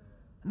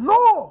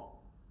 No.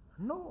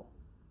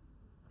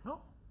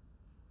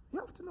 You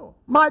have to know.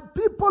 My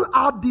people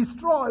are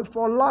destroyed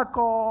for lack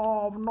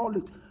of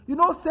knowledge. You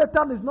know,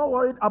 Satan is not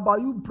worried about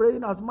you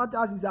praying as much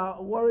as he's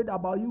worried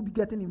about you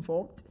getting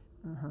informed.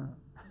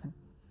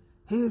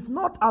 He is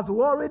not as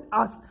worried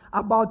as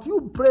about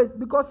you praying,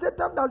 because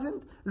Satan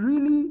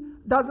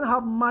doesn't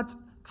have much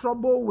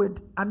trouble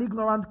with an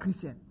ignorant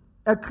Christian.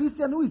 A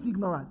Christian who is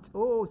ignorant.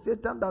 Oh,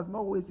 Satan does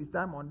not waste his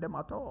time on them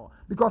at all.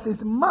 Because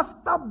his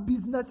master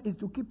business is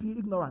to keep you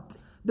ignorant.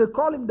 They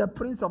call him the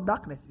Prince of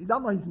Darkness. Is that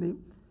not his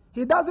name?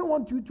 He doesn't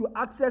want you to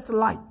access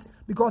light,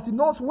 because he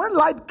knows when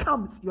light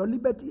comes, your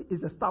liberty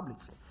is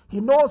established. He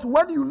knows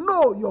when you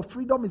know your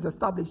freedom is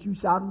established, you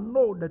shall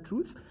know the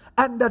truth,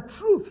 and the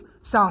truth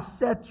shall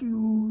set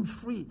you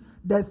free.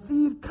 The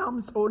thief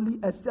comes only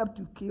except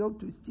to kill,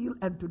 to steal,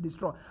 and to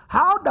destroy.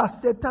 How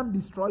does Satan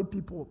destroy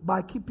people?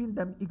 By keeping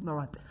them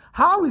ignorant.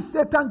 How is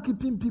Satan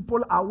keeping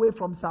people away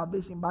from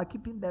salvation? By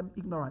keeping them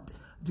ignorant.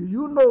 Do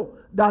you know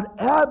that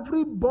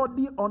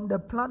everybody on the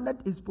planet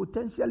is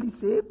potentially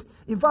saved?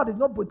 In fact, it's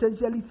not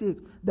potentially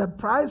saved. The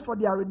price for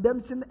their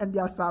redemption and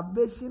their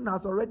salvation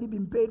has already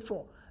been paid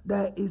for.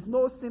 There is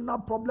no sinner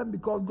problem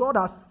because God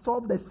has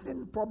solved the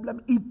sin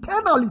problem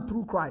eternally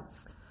through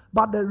Christ.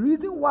 But the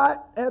reason why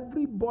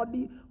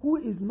everybody who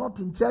is not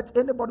in church,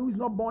 anybody who is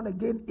not born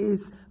again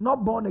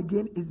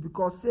is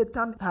because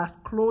Satan has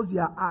closed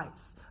their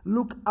eyes.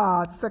 Look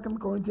at 2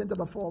 Corinthians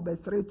chapter 4,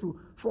 verse 3 to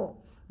 4.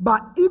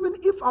 But even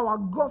if our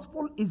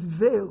gospel is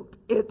veiled,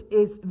 it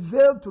is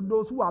veiled to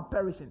those who are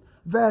perishing.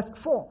 Verse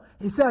 4,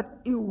 he said,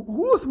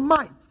 whose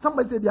minds?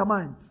 Somebody say their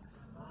minds.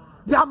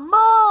 Their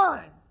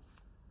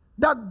minds.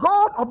 The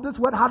God of this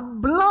world had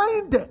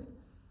blinded.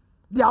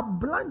 They are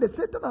blinded.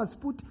 Satan has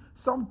put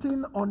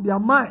something on their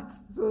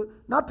minds. So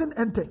nothing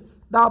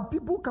enters. There are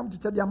people who come to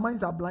church, their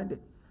minds are blinded.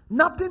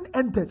 Nothing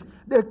enters.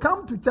 They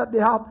come to church, they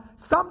have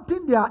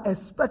something they are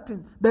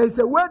expecting. There is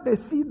a way they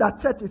see that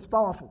church is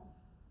powerful.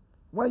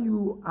 When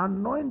you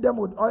anoint them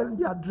with oil and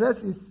their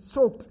dress is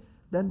soaked,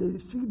 then they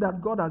feel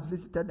that God has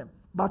visited them.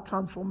 But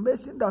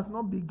transformation does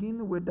not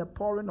begin with the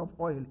pouring of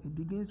oil. It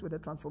begins with the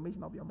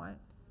transformation of your mind.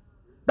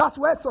 That's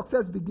where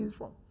success begins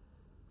from.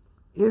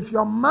 If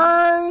your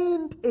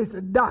mind is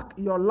dark,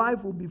 your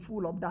life will be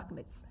full of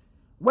darkness.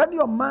 When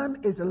your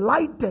mind is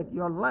lighted,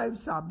 your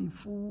life shall be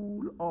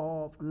full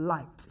of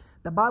light.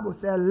 The Bible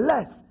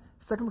says,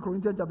 2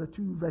 Corinthians chapter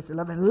 2, verse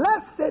 11,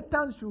 lest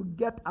Satan should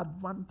get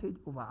advantage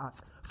over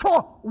us.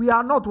 For we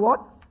are not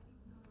what?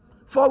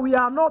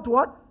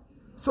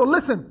 So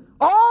listen,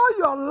 all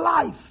your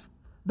life,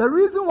 the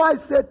reason why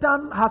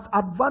Satan has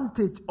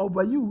advantage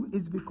over you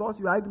is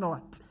because you are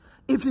ignorant.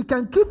 If he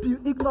can keep you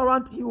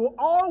ignorant, he will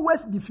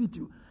always defeat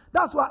you.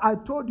 That's why I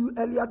told you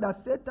earlier that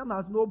Satan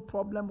has no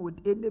problem with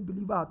any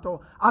believer at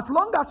all. As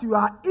long as you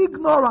are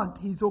ignorant,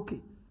 he's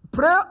okay.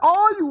 Pray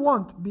all you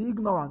want, be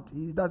ignorant.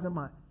 He doesn't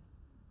mind.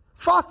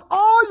 Fast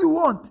all you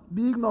want,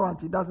 be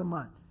ignorant. He doesn't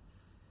mind.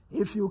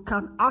 If you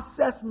can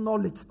access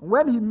knowledge.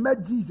 When he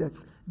met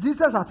Jesus,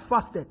 Jesus had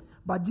fasted,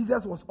 but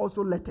Jesus was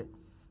also lettered.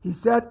 He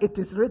said, it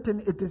is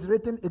written, it is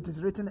written, it is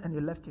written, and he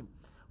left him.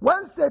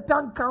 When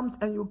Satan comes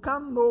and you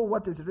can't know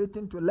what is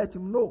written to let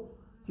him know,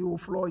 he will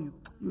floor you.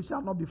 You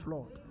shall not be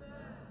floored.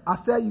 I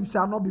say you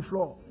shall not be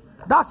floored.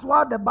 That's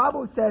why the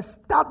Bible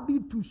says, study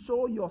to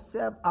show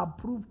yourself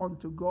approved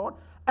unto God,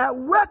 a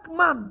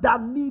workman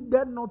that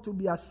needed not to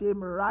be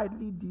ashamed,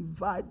 rightly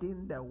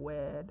dividing the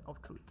word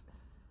of truth.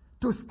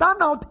 To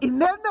stand out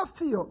in any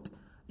field,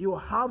 you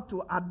have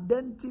to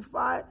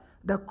identify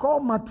the core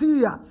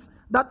materials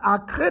that are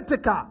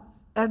critical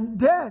and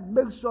then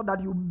make sure that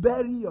you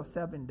bury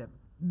yourself in them.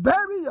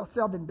 Bury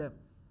yourself in them.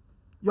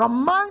 Your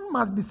mind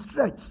must be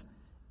stretched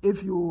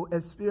if you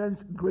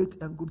experience great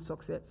and good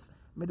success.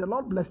 May the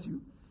Lord bless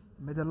you.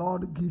 May the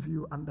Lord give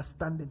you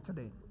understanding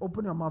today.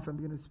 Open your mouth and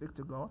begin to speak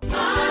to God.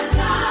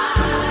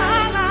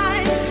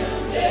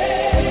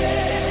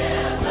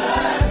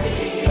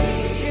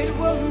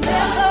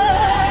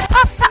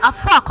 Pastor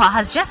Afrakwa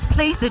has just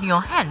placed in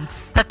your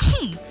hands the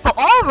key for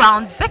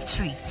all-round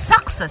victory,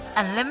 success,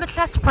 and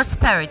limitless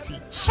prosperity.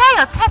 Share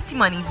your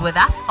testimonies with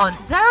us on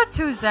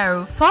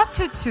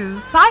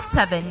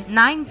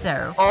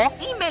 020-422-5790 or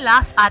email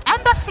us at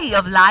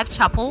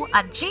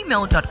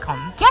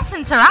embassyoflifechapel@gmail.com. Get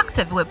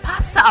interactive with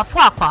Pastor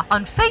Afrakwa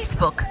on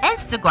Facebook,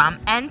 Instagram,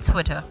 and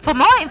Twitter. For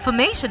more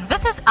information,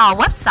 visit our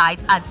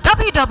website at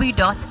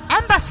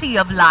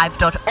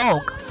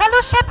www.embassyoflife.org.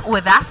 Fellowship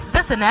with us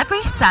this and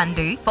every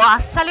Sunday for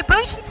our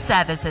celebration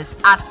services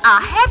at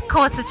our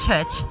headquarters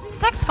church,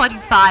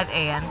 6:45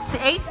 a.m. to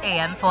 8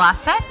 a.m. for our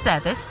first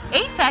service,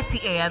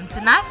 8:30 a.m.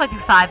 to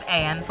 9:45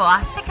 a.m. for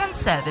our second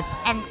service,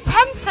 and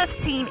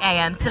 10:15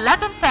 a.m. to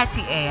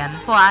 11:30 a.m.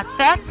 for our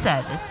third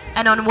service.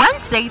 And on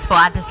Wednesdays for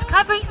our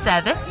discovery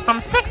service from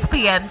 6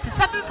 p.m. to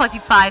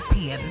 7:45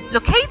 p.m.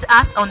 Locate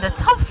us on the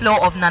top floor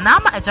of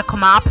Nanama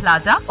Ejakoma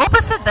Plaza,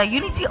 opposite the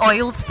Unity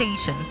Oil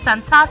Station,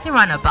 Santati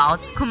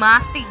Runabout,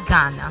 Kumasi,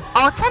 Ghana.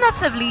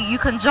 Alternatively, you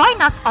can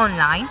join us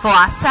online for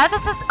our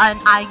services on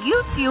our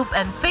YouTube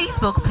and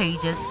Facebook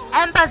pages,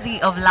 Embassy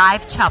of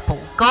Life Chapel.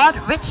 God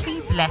richly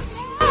bless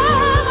you.